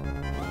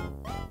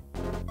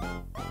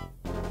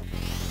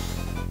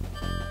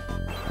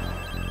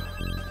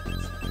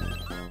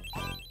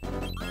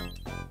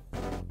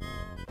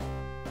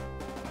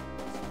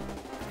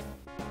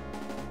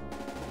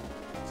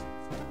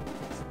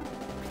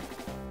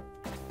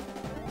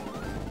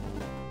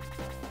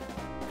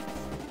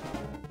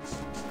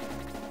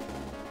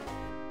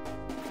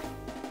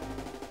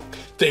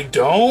 They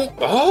don't?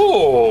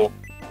 Oh!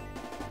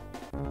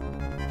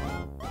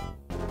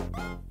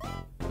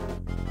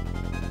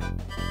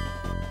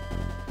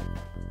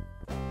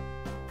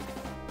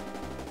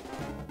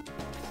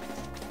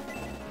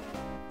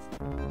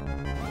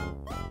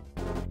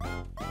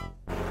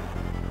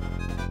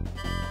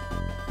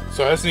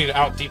 So I just need to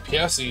out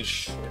DPS these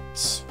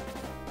shits.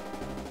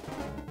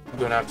 I'm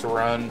gonna have to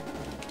run.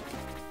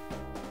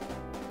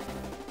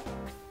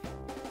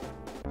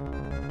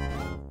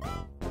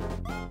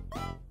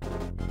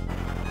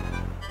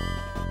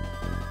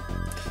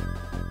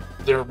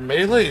 Their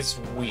melee's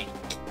weak.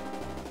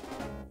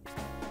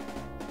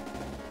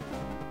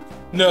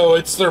 No,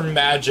 it's their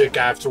magic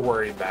I have to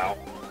worry about.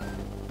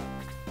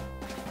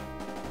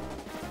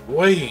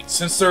 Wait,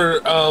 since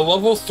they're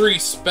level 3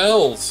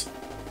 spells,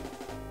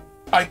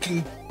 I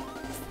can,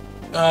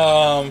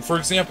 for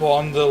example,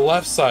 on the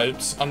left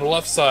side, since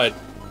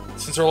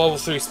they're level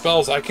 3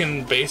 spells, I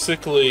can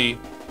basically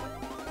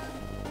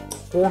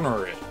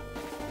corner it.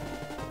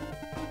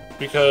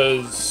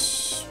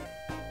 Because,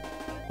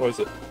 what is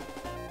it?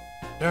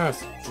 Yeah,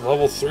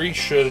 level 3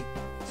 should...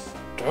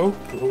 Oh,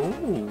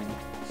 ooh.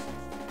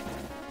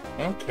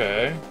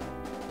 Okay.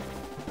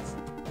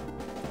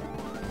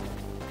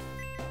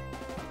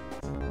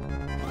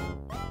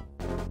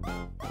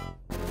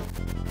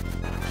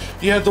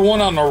 Yeah, the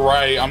one on the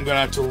right, I'm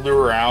gonna have to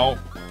lure out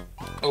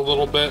a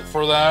little bit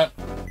for that.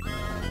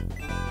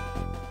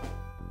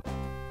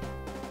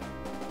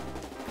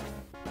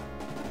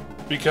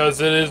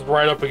 Because it is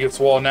right up against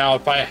the wall. Now,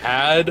 if I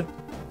had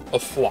a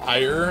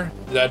flyer,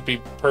 that'd be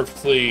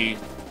perfectly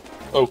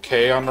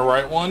okay on the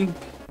right one.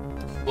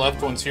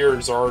 Left one's here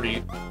is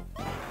already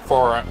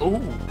far out.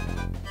 Ooh.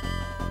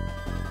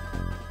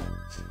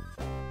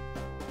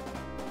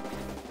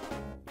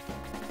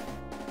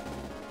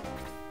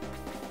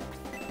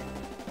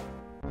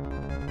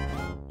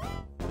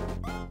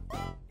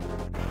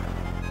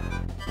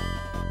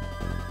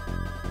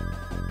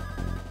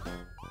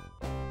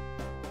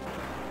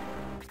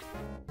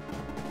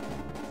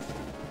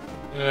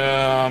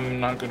 Yeah, I'm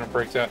not gonna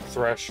break that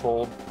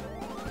threshold.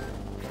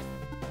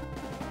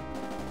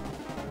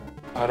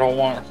 I don't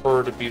want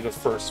her to be the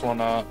first one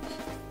up.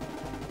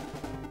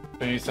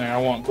 If anything, I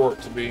want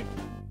Gort to be.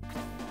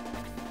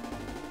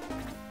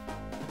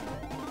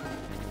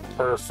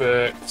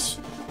 Perfect.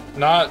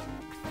 Not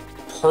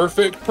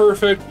perfect,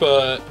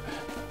 but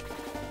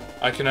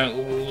I can at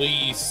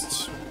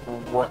least,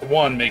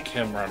 one, make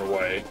him run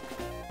away.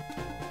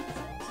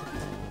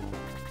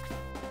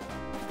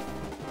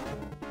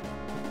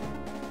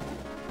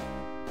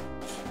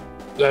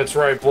 That's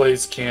right,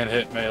 Blaze can't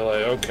hit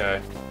melee,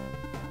 okay.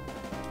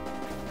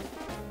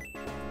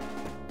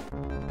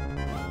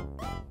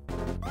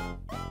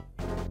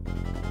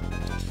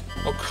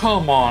 Oh,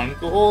 come on,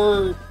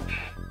 Gort.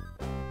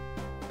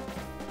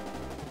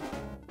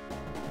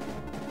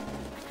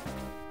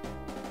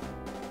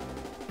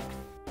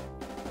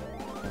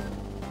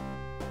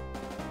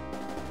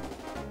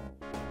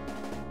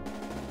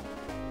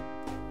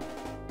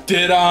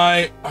 Did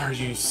I? Are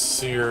you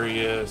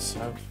serious?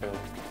 Okay.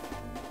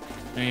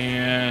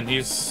 And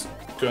he's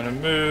gonna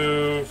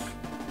move.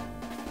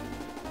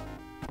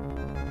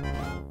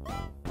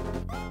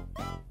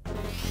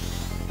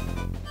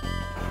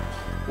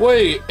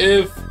 Wait,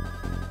 if...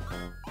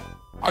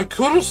 I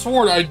could have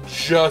sworn I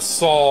just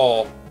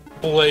saw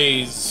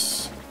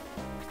Blaze.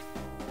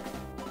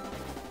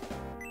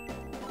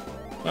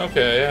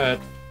 Okay, yeah.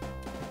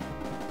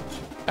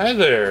 Hi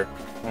there.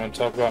 I want to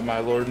talk about my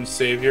Lord and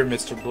Savior,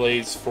 Mr.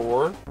 Blaze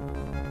 4.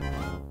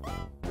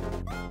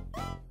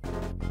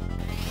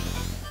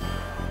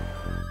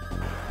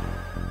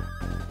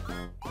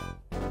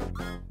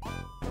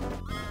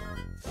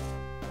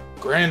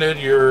 Granted,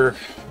 you're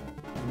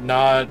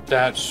not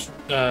that,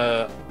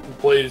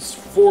 Blaze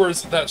 4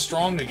 isn't that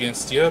strong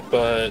against you,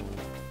 but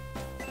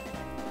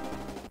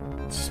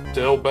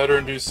still better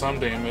and do some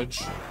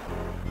damage.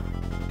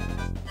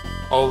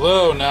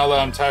 Although, now that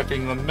I'm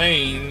attacking the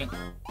main,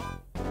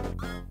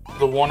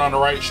 the one on the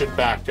right should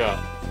back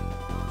up.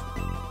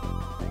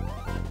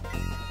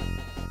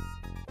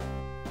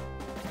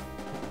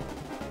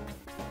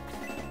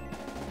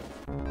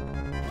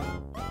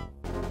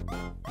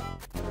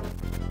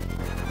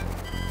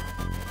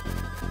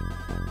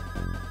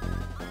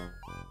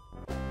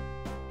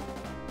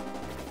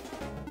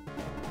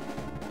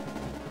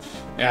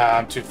 Yeah,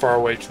 I'm too far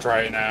away to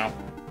try it now.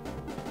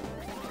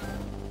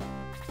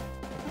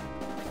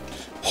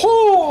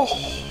 Oh!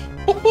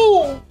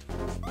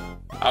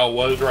 I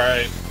was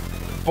right.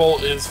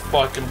 Bolt is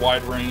fucking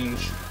wide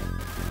range.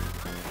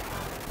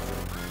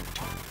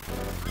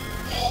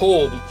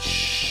 Holy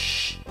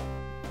shit.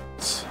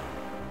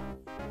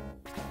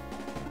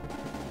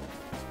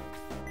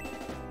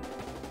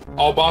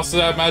 All bosses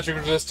have magic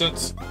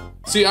resistance.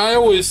 See, I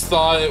always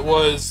thought it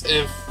was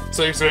if,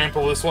 say, for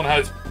example, this one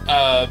has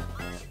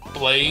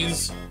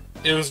Blaze,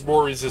 it was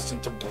more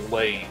resistant to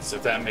Blaze,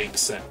 if that makes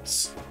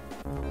sense.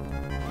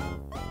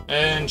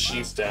 And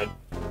she's dead.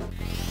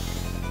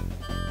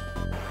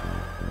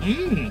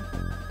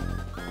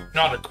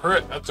 Not a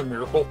crit, that's a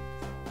miracle.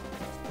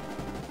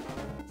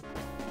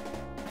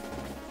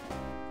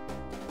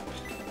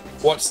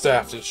 What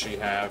staff does she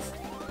have?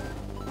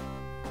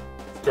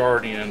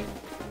 Guardian.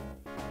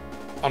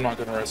 I'm not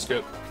gonna risk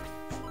it.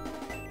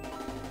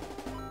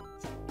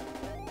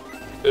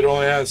 It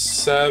only has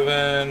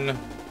 7.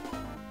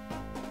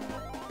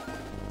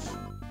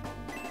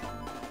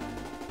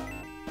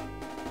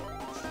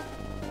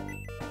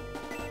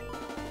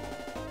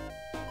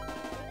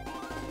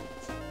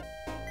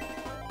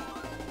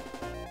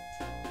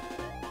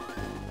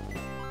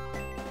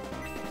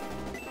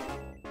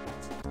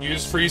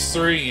 Use freeze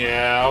 3?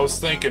 Yeah, I was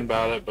thinking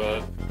about it,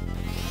 but...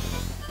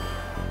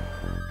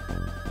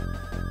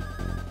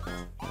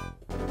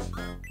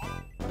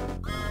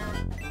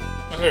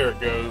 There it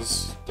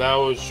goes. That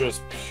was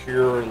just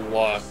pure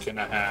luck and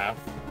a half.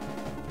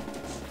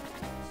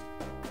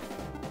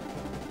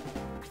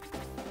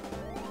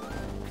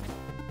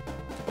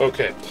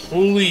 Okay,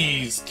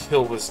 please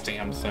kill this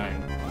damn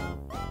thing.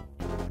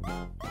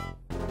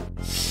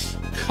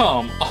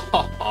 Come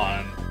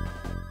on.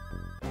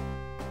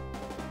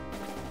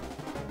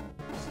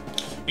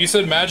 You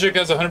said magic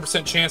has a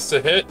 100% chance to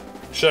hit?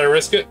 Should I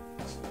risk it?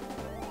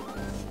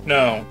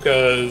 No,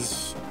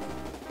 because...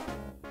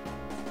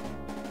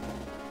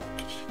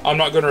 I'm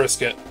not gonna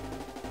risk it.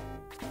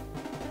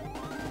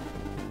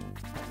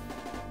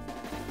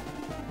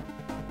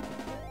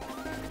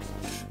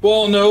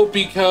 Well, no,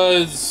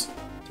 because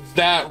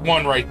that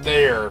one right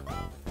there,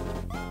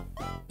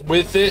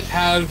 with it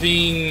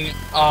having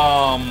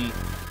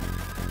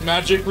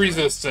magic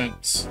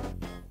resistance,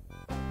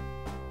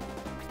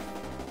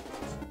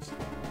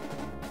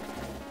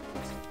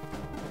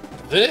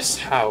 this,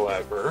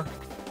 however,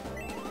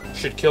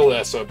 should kill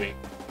the SOB.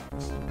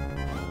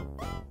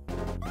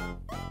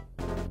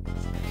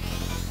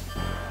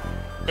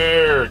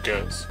 There it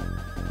goes.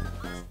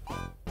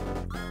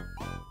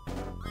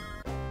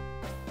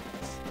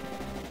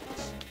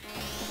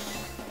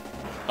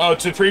 Oh,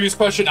 to the previous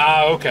question?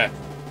 Ah, okay.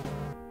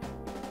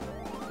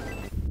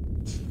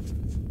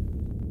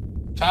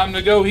 Time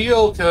to go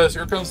heal, because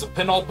here comes the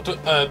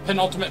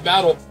penultimate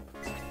battle.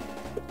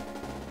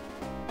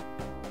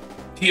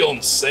 Heal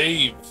and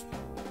save.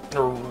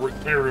 Or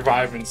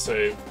revive and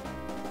save.